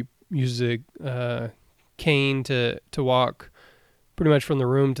 She uses a cane to walk pretty much from the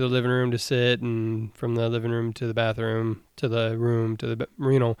room to the living room to sit, and from the living room to the bathroom to the room to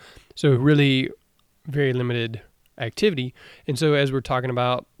the so really very limited activity. And so as we're talking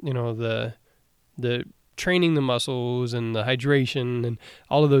about, the training the muscles and the hydration and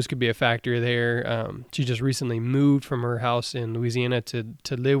all of those could be a factor there. She just recently moved from her house in Louisiana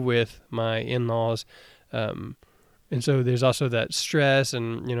to live with my in-laws. And so there's also that stress,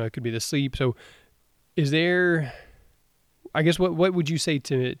 and, it could be the sleep. So is there, I guess, what would you say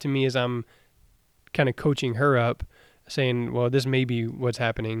to me as I'm kind of coaching her up, saying, well, this may be what's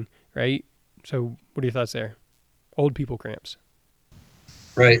happening, right? So what are your thoughts there? Old people cramps.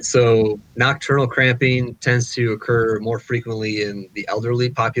 Right. So nocturnal cramping tends to occur more frequently in the elderly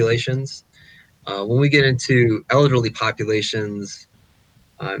populations. When we get into elderly populations,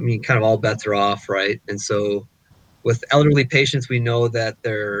 kind of all bets are off, right? And so with elderly patients, we know that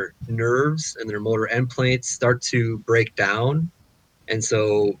their nerves and their motor endplates start to break down. And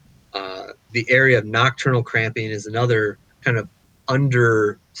so the area of nocturnal cramping is another kind of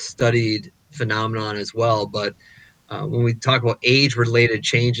understudied phenomenon as well. But when we talk about age-related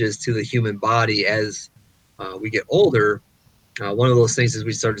changes to the human body as we get older, one of those things is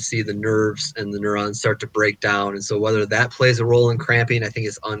we start to see the nerves and the neurons start to break down. And so whether that plays a role in cramping, I think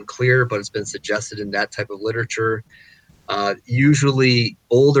is unclear, but it's been suggested in that type of literature. Usually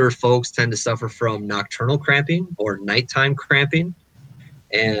older folks tend to suffer from nocturnal cramping or nighttime cramping.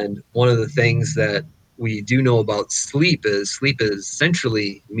 And one of the things that we do know about sleep is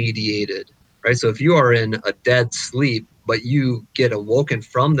centrally mediated. right? So if you are in a dead sleep, but you get awoken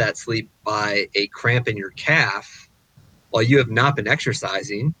from that sleep by a cramp in your calf, while you have not been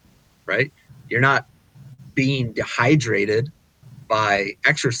exercising, right? You're not being dehydrated by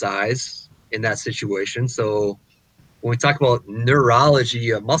exercise in that situation. So when we talk about neurology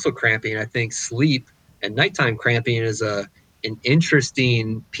of muscle cramping, I think sleep and nighttime cramping is an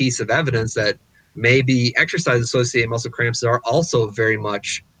interesting piece of evidence that maybe exercise-associated muscle cramps are also very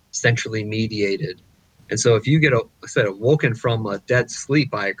much centrally mediated. And so if you get awoken from a dead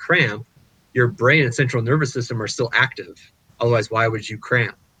sleep by a cramp, your brain and central nervous system are still active. Otherwise, why would you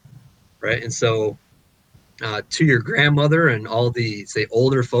cramp, right? And so to your grandmother and all the, say,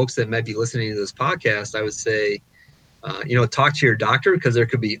 older folks that might be listening to this podcast, I would say, talk to your doctor, because there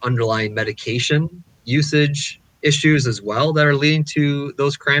could be underlying medication usage issues as well that are leading to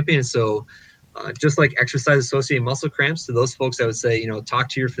those cramping. And so just like exercise-associated muscle cramps, to those folks, I would say, talk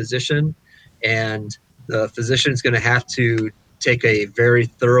to your physician, and the physician is going to have to take a very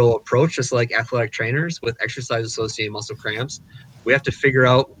thorough approach, just like athletic trainers with exercise-associated muscle cramps. We have to figure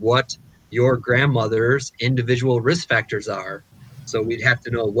out what your grandmother's individual risk factors are. So we'd have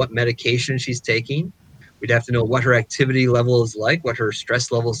to know what medication she's taking. We'd have to know what her activity level is like, what her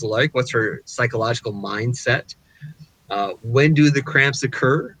stress levels are like, what's her psychological mindset. When do the cramps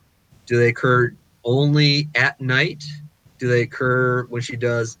occur? Do they occur only at night? Do they occur when she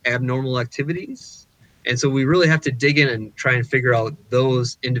does abnormal activities? And so we really have to dig in and try and figure out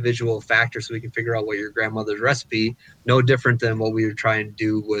those individual factors so we can figure out what your grandmother's recipe, no different than what we would try and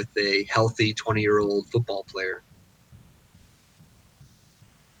do with a healthy 20-year-old football player.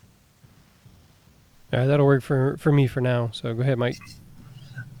 All right, that'll work for me for now. So go ahead, Mike.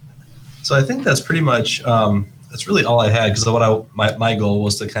 So I think that's pretty much that's really all I had, because my goal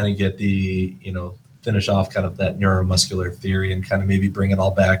was to kind of get the finish off kind of that neuromuscular theory and kind of maybe bring it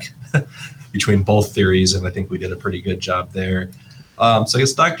all back between both theories, and I think we did a pretty good job there. So I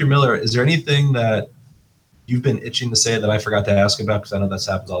guess, Dr. Miller, is there anything that you've been itching to say that I forgot to ask about? Because I know this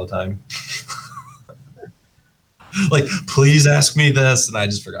happens all the time. Like, please ask me this, and I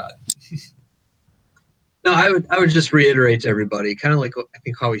just forgot. No, I would just reiterate to everybody, kind of like I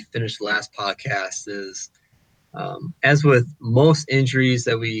think how we finished the last podcast is, as with most injuries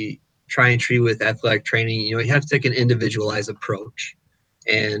that we try and treat with athletic training, you have to take an individualized approach.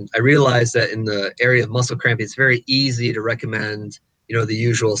 And I realize that in the area of muscle cramping, it's very easy to recommend, the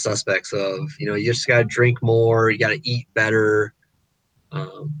usual suspects of, you just got to drink more, you got to eat better.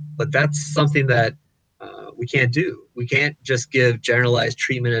 But that's something that we can't do. We can't just give generalized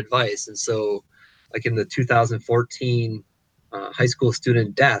treatment advice. And so, like in the 2014 high school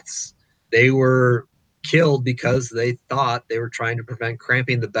student deaths, they were killed because they thought they were trying to prevent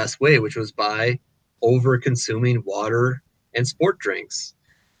cramping the best way, which was by over consuming water and sport drinks.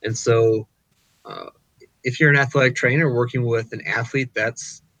 And so if you're an athletic trainer working with an athlete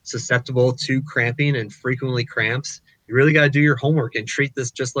that's susceptible to cramping and frequently cramps, you really got to do your homework and treat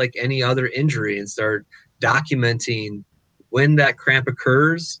this just like any other injury and start documenting when that cramp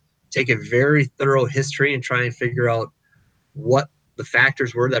occurs. Take a very thorough history and try and figure out what the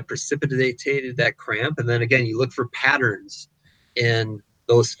factors were that precipitated that cramp. And then again, you look for patterns in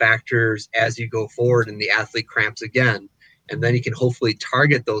those factors as you go forward and the athlete cramps again. And then you can hopefully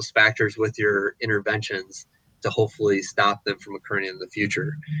target those factors with your interventions to hopefully stop them from occurring in the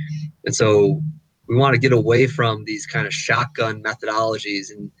future. And so we want to get away from these kind of shotgun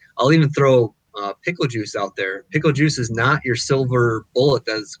methodologies. And I'll even throw pickle juice out there. Pickle juice is not your silver bullet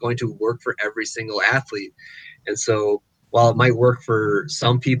that's going to work for every single athlete. And so while it might work for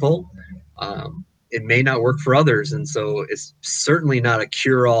some people, it may not work for others. And so it's certainly not a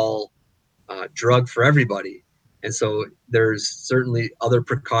cure-all drug for everybody. And so there's certainly other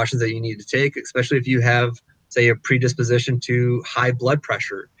precautions that you need to take, especially if you have, say, a predisposition to high blood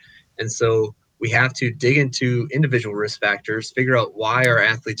pressure. And so we have to dig into individual risk factors, figure out why our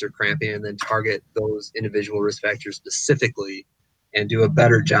athletes are cramping, and then target those individual risk factors specifically and do a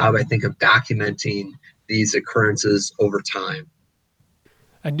better job, I think, of documenting these occurrences over time.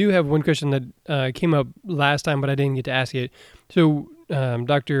 I do have one question that came up last time, but I didn't get to ask it. So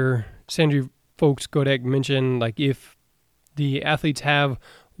Dr. Sandra Folks-Godek mentioned, like, if the athletes have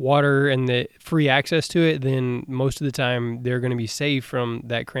water and the free access to it, then most of the time they're going to be safe from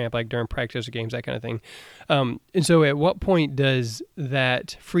that cramp, like during practice or games, that kind of thing. And so at what point does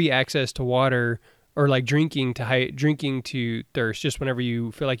that free access to water, or like drinking to thirst, just whenever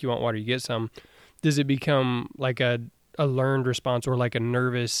you feel like you want water, you get some, does it become like a a learned response or like a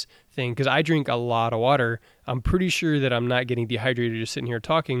nervous thing? Because I drink a lot of water. I'm pretty sure that I'm not getting dehydrated just sitting here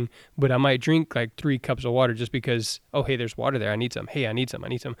talking, but I might drink like 3 cups of water just because, oh, hey, there's water there. I need some. Hey, I need some.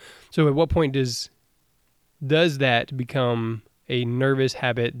 So at what point does that become a nervous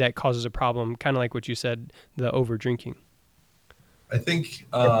habit that causes a problem, kind of like what you said, the over drinking? I think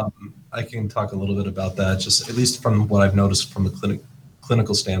I can talk a little bit about that, just at least from what I've noticed from the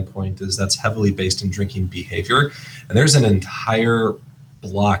clinical standpoint, is that's heavily based in drinking behavior. And there's an entire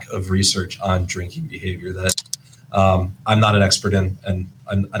block of research on drinking behavior that I'm not an expert in, and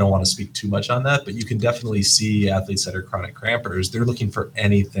I don't want to speak too much on that, but you can definitely see athletes that are chronic crampers. They're looking for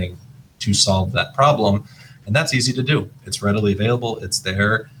anything to solve that problem. And that's easy to do. It's readily available. It's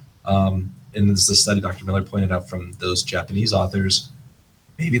there. And this is a study Dr. Miller pointed out from those Japanese authors.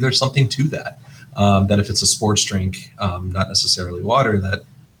 Maybe there's something to that. That if it's a sports drink, not necessarily water, that,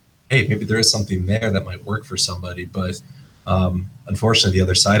 hey, maybe there is something there that might work for somebody. But unfortunately, the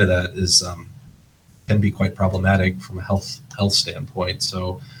other side of that is can be quite problematic from a health standpoint.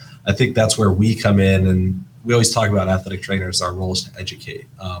 So I think that's where we come in. And we always talk about athletic trainers, our role is to educate.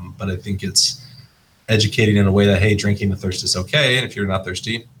 But I think it's educating in a way that, hey, drinking the thirst is okay. And if you're not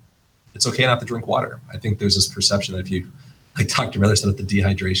thirsty, it's okay not to drink water. I think there's this perception that if you, like Dr. Miller said, with the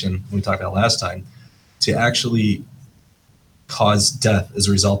dehydration we talked about last time, to actually cause death as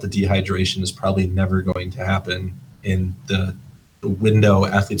a result of dehydration is probably never going to happen in the window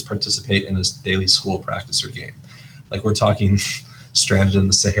athletes participate in a daily school practice or game. Like, we're talking stranded in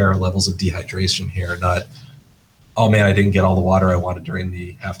the Sahara levels of dehydration here, not, oh man, I didn't get all the water I wanted during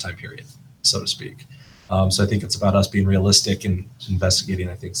the halftime period, so to speak. So I think it's about us being realistic and investigating,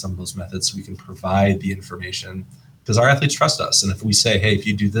 I think, some of those methods so we can provide the information, because our athletes trust us. And if we say, hey, if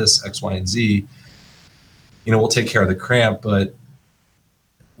you do this, X, Y, and Z, we'll take care of the cramp, but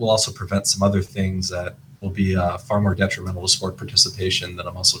we'll also prevent some other things that will be far more detrimental to sport participation than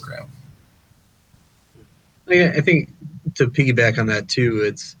a muscle cramp. I think to piggyback on that too,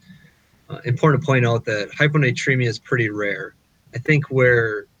 it's important to point out that hyponatremia is pretty rare. I think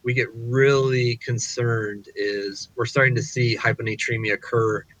where we get really concerned is we're starting to see hyponatremia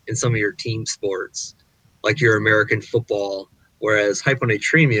occur in some of your team sports, like your American football, whereas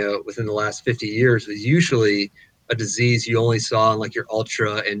hyponatremia within the last 50 years was usually a disease you only saw in like your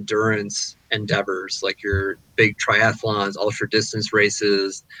ultra endurance endeavors, like your big triathlons, ultra distance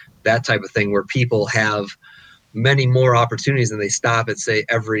races, that type of thing, where people have many more opportunities and they stop at, say,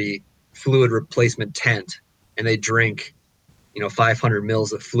 every fluid replacement tent and they drink 500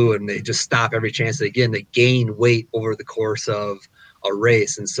 mils of fluid, and they just stop every chance they get, and they gain weight over the course of a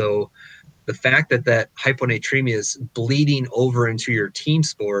race. And so the fact that hyponatremia is bleeding over into your team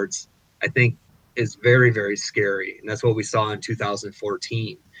sports, I think, is very, very scary. And that's what we saw in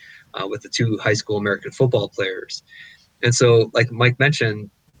 2014 with the 2 high school American football players. And so, like Mike mentioned,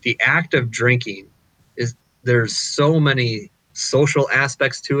 the act of drinking there's so many social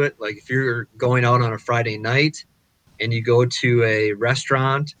aspects to it. Like, if you're going out on a Friday night and you go to a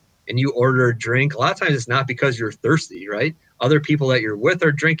restaurant and you order a drink, a lot of times it's not because you're thirsty, right? Other people that you're with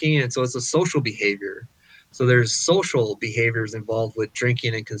are drinking, and so it's a social behavior. So there's social behaviors involved with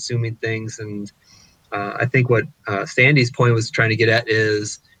drinking and consuming things. And I think what Sandy's point was trying to get at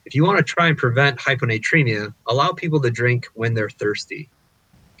is, if you want to try and prevent hyponatremia, allow people to drink when they're thirsty.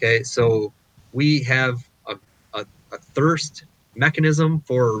 Okay, so we have a thirst mechanism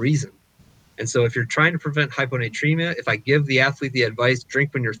for a reason. And so if you're trying to prevent hyponatremia, if I give the athlete the advice,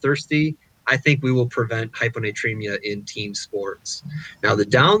 drink when you're thirsty, I think we will prevent hyponatremia in team sports. Now, the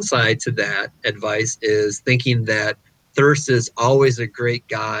downside to that advice is thinking that thirst is always a great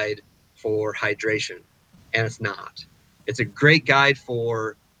guide for hydration, and it's not. It's a great guide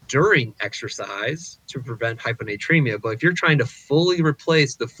for during exercise to prevent hyponatremia, but if you're trying to fully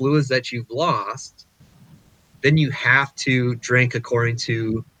replace the fluids that you've lost, then you have to drink according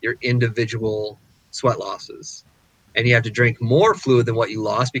to your individual sweat losses. And you have to drink more fluid than what you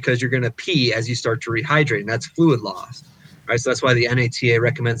lost, because you're going to pee as you start to rehydrate, and that's fluid loss. Right? So that's why the NATA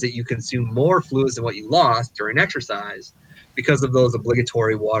recommends that you consume more fluids than what you lost during exercise, because of those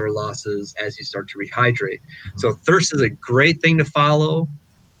obligatory water losses as you start to rehydrate. So thirst is a great thing to follow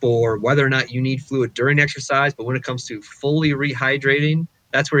for whether or not you need fluid during exercise, but when it comes to fully rehydrating,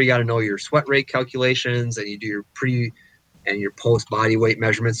 that's where you got to know your sweat rate calculations, and you do your pre and your post body weight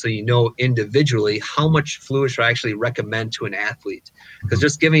measurements, so you know individually how much fluid should I actually recommend to an athlete. Because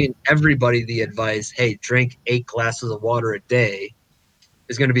just giving everybody the advice, hey, drink 8 glasses of water a day,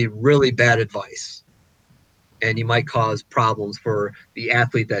 is going to be really bad advice. And you might cause problems for the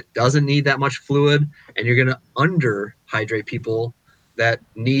athlete that doesn't need that much fluid, and you're going to underhydrate people that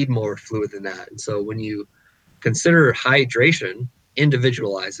need more fluid than that. And so when you consider hydration,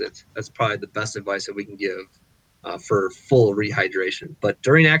 individualize it. That's probably the best advice that we can give for full rehydration. But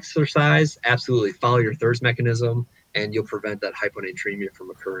during exercise, absolutely follow your thirst mechanism, and you'll prevent that hyponatremia from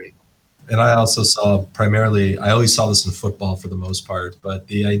occurring. And I also saw primarily, I always saw this in football for the most part, but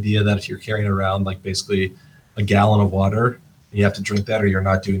the idea that if you're carrying around like basically a gallon of water, you have to drink that or you're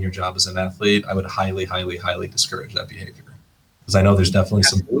not doing your job as an athlete, I would highly, highly, highly discourage that behavior. Because I know there's definitely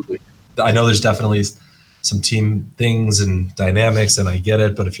some team things and dynamics, and I get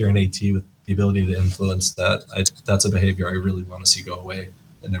it, but if you're an AT with the ability to influence that, that's a behavior I really want to see go away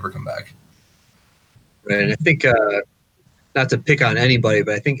and never come back. Right, and I think, not to pick on anybody,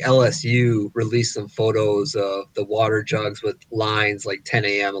 but I think LSU released some photos of the water jugs with lines like 10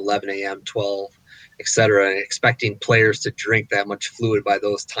 a.m., 11 a.m., 12, et cetera, and expecting players to drink that much fluid by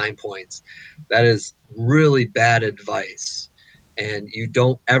those time points. That is really bad advice. And you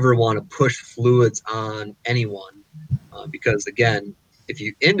don't ever want to push fluids on anyone because, again, if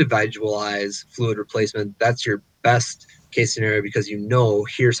you individualize fluid replacement, that's your best case scenario because you know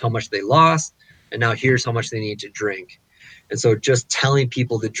here's how much they lost and now here's how much they need to drink. And so just telling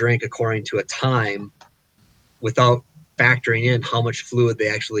people to drink according to a time without factoring in how much fluid they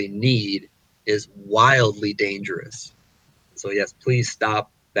actually need is wildly dangerous. So yes, please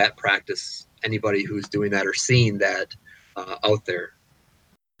stop that practice. Anybody who's doing that or seeing that out there.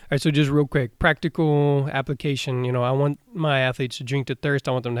 All right, so just real quick, practical application. I want my athletes to drink to thirst.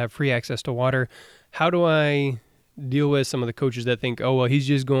 I want them to have free access to water. How do I deal with some of the coaches that think, oh, well, he's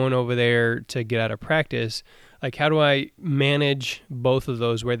just going over there to get out of practice? Like, how do I manage both of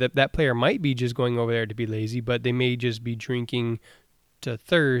those where that player might be just going over there to be lazy, but they may just be drinking to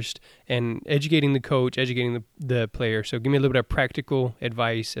thirst, and educating the coach, educating the player? So give me a little bit of practical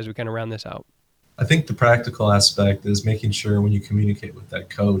advice as we kind of round this out. I think the practical aspect is making sure when you communicate with that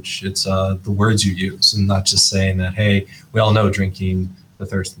coach, it's the words you use and not just saying that, hey, we all know drinking the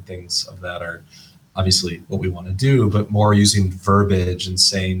thirst and things of that are obviously what we want to do, but more using verbiage and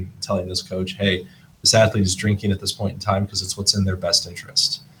telling this coach, hey, this athlete is drinking at this point in time because it's what's in their best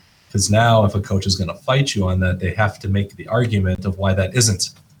interest. Because now if a coach is going to fight you on that, they have to make the argument of why that isn't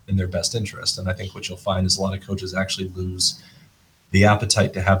in their best interest. And I think what you'll find is a lot of coaches actually lose the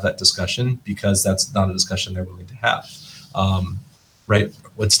appetite to have that discussion because that's not a discussion they're willing to have. Right?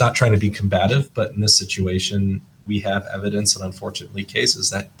 It's not trying to be combative, but in this situation, we have evidence and unfortunately cases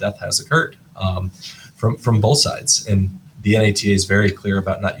that death has occurred from both sides. And the NATA is very clear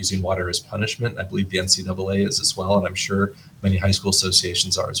about not using water as punishment. I believe the NCAA is as well, and I'm sure many high school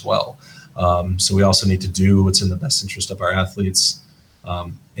associations are as well. So we also need to do what's in the best interest of our athletes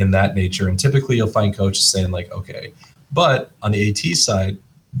in that nature. And typically you'll find coaches saying like, okay, but on the AT side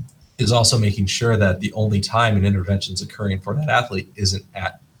is also making sure that the only time an intervention is occurring for that athlete isn't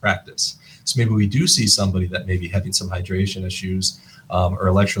at practice. So maybe we do see somebody that may be having some hydration issues or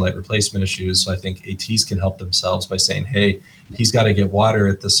electrolyte replacement issues. So I think ATs can help themselves by saying, hey, he's got to get water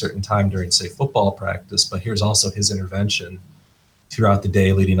at this certain time during, say, football practice, but here's also his intervention throughout the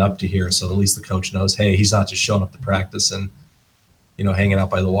day leading up to here. So at least the coach knows, hey, he's not just showing up to practice and hanging out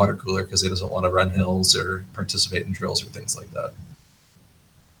by the water cooler because he doesn't want to run hills or participate in drills or things like that.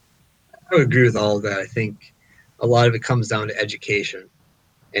 I would agree with all of that. I think a lot of it comes down to education.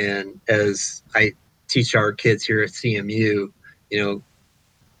 And as I teach our kids here at CMU,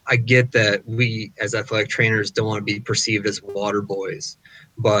 I get that we as athletic trainers don't want to be perceived as water boys,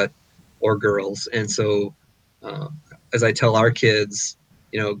 or girls. And so as I tell our kids,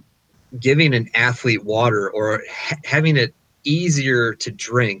 giving an athlete water or having it easier to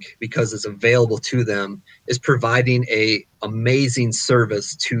drink because it's available to them is providing a amazing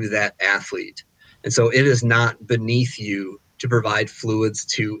service to that athlete. And so it is not beneath you to provide fluids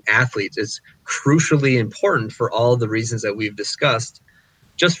to athletes. It's crucially important for all the reasons that we've discussed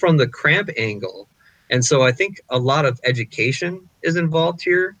just from the cramp angle. And so I think a lot of education is involved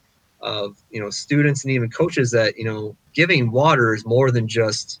here of, students and even coaches that, giving water is more than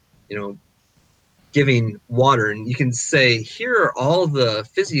just, giving water. And you can say, here are all the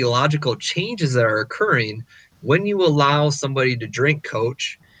physiological changes that are occurring when you allow somebody to drink,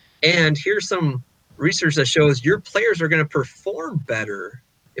 coach. And here's some research that shows your players are going to perform better.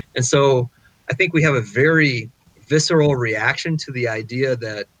 And so I think we have a very visceral reaction to the idea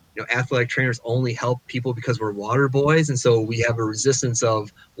that athletic trainers only help people because we're water boys. And so we have a resistance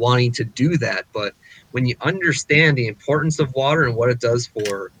of wanting to do that. But when you understand the importance of water and what it does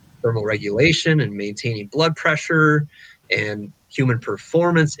for thermal regulation and maintaining blood pressure and human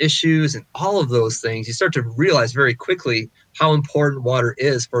performance issues and all of those things, you start to realize very quickly how important water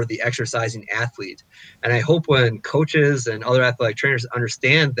is for the exercising athlete. And I hope when coaches and other athletic trainers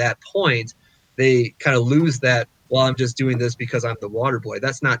understand that point, they kind of lose that, well, I'm just doing this because I'm the water boy.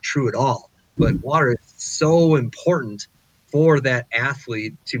 That's not true at all. But water is so important for that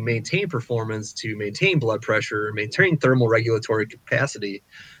athlete to maintain performance, to maintain blood pressure, maintain thermal regulatory capacity,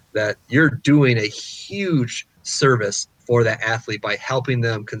 that you're doing a huge service for that athlete by helping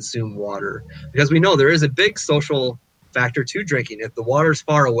them consume water. Because we know there is a big social factor to drinking. If the water's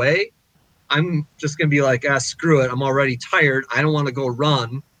far away, I'm just going to be like, screw it. I'm already tired. I don't want to go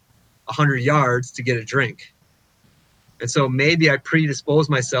run 100 yards to get a drink. And so maybe I predispose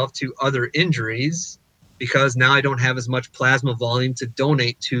myself to other injuries because now I don't have as much plasma volume to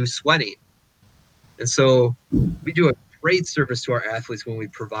donate to sweating. And so we do a great service to our athletes when we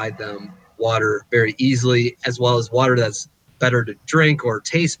provide them water very easily, as well as water that's better to drink or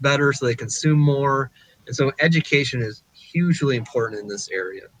tastes better so they consume more. And so education is hugely important in this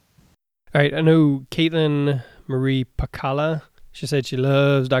area. All right, I know Caitlin Marie Pacala. She said she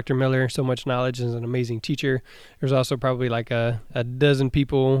loves Dr. Miller, so much knowledge, and is an amazing teacher. There's also probably like a dozen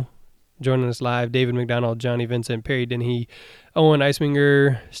people joining us live. David McDonald, Johnny Vincent, Perry Dennehy, Owen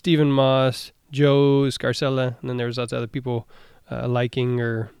Eisminger, Stephen Moss, Joe Scarcella, and then there's lots of other people liking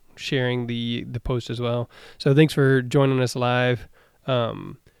or sharing the post as well. So thanks for joining us live.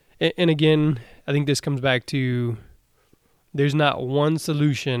 And again, I think this comes back to there's not one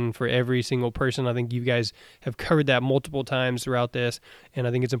solution for every single person. I think you guys have covered that multiple times throughout this, and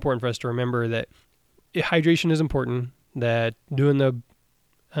I think it's important for us to remember that hydration is important, that doing the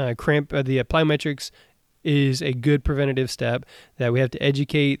the plyometrics is a good preventative step, that we have to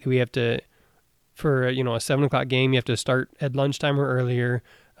educate, we have to, for a 7 o'clock game, you have to start at lunchtime or earlier.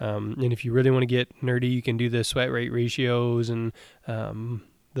 And if you really want to get nerdy, you can do the sweat rate ratios and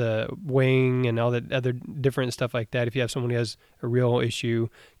the weighing and all that other different stuff like that. If you have someone who has a real issue,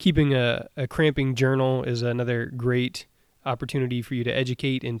 keeping a cramping journal is another great opportunity for you to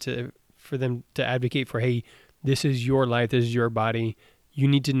educate and for them to advocate for, hey, this is your life, this is your body. You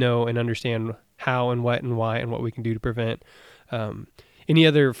need to know and understand how and what and why and what we can do to prevent. Any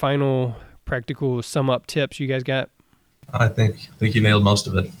other final practical sum up tips you guys got? I think you nailed most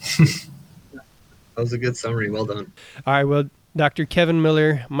of it. That was a good summary. Well done. All right. Well, Dr. Kevin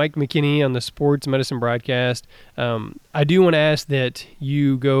Miller, Mike McKenney on the Sports Medicine Broadcast. I do want to ask that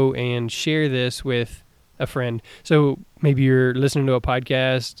you go and share this with a friend. So maybe you're listening to a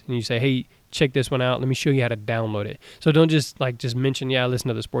podcast and you say, hey, check this one out. Let me show you how to download it. So don't just mention, I listen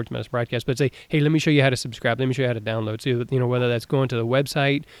to the Sports Medicine Broadcast, but say, hey, let me show you how to subscribe. Let me show you how to download. So, whether that's going to the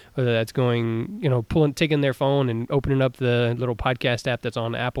website, whether that's going, taking their phone and opening up the little podcast app that's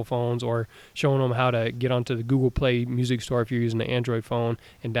on Apple phones, or showing them how to get onto the Google Play Music Store if you're using an Android phone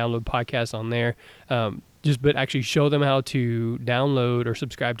and download podcasts on there. But actually show them how to download or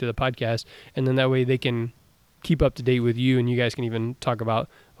subscribe to the podcast. And then that way they can keep up to date with you, and you guys can even talk about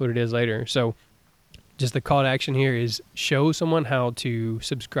what it is later. So just the call to action here is show someone how to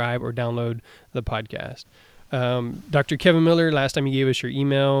subscribe or download the podcast. Dr. Kevin Miller, last time you gave us your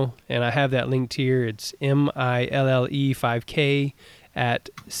email, and I have that linked here. It's MILLE5K at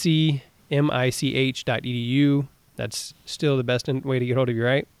cmich.edu. That's still the best way to get hold of you,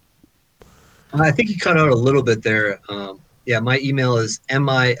 right? I think you cut out a little bit there. My email is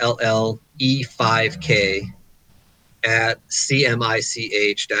MILLE5K at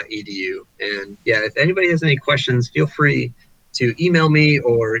cmich.edu. And if anybody has any questions, feel free to email me,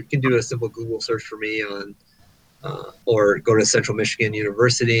 or you can do a simple Google search for me on, or go to Central Michigan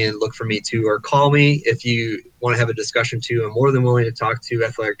University and look for me too, or call me if you want to have a discussion too. I'm more than willing to talk to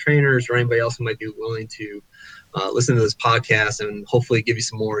athletic trainers or anybody else who might be willing to listen to this podcast and hopefully give you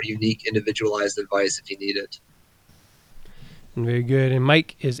some more unique, individualized advice if you need it. Very good. And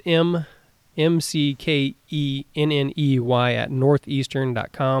Mike is McKenney at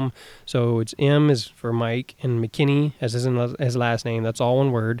northeastern.com. So it's M is for Mike, and McKenney as his last name. That's all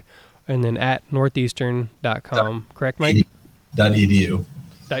one word. And then at northeastern.com. Correct, Mike? .edu.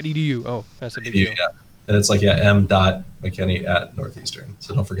 .edu. Oh, that's a big .edu, deal. yeah. And it's like, M.McKenney at Northeastern.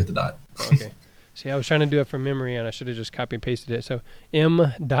 So don't forget the dot. Okay. See, I was trying to do it from memory, and I should have just copy and pasted it. So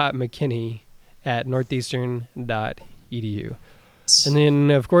m.mckinney at northeastern.edu. And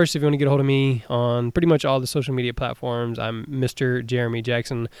then, of course, if you want to get a hold of me on pretty much all the social media platforms, I'm Mr. Jeremy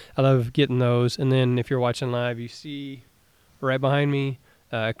Jackson. I love getting those. And then if you're watching live, you see right behind me,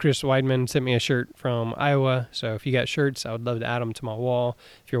 Chris Weidman sent me a shirt from Iowa. So if you got shirts, I would love to add them to my wall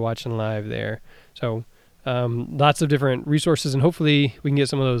if you're watching live there. So lots of different resources, and hopefully we can get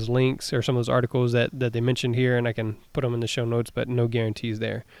some of those links or some of those articles that they mentioned here, and I can put them in the show notes, but no guarantees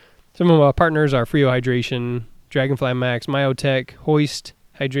there. Some of my partners are Frio Hydration, Dragonfly Max, Myotech, Hoist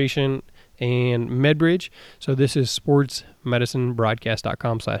Hydration, and MedBridge. So this is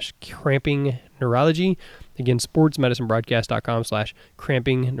sportsmedicinebroadcast.com/cramping neurology. Again,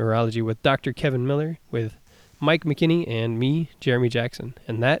 sportsmedicinebroadcast.com/cramping neurology with Dr. Kevin Miller, with Mike McKenney, and me, Jeremy Jackson.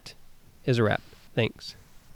 And that is a wrap. Thanks.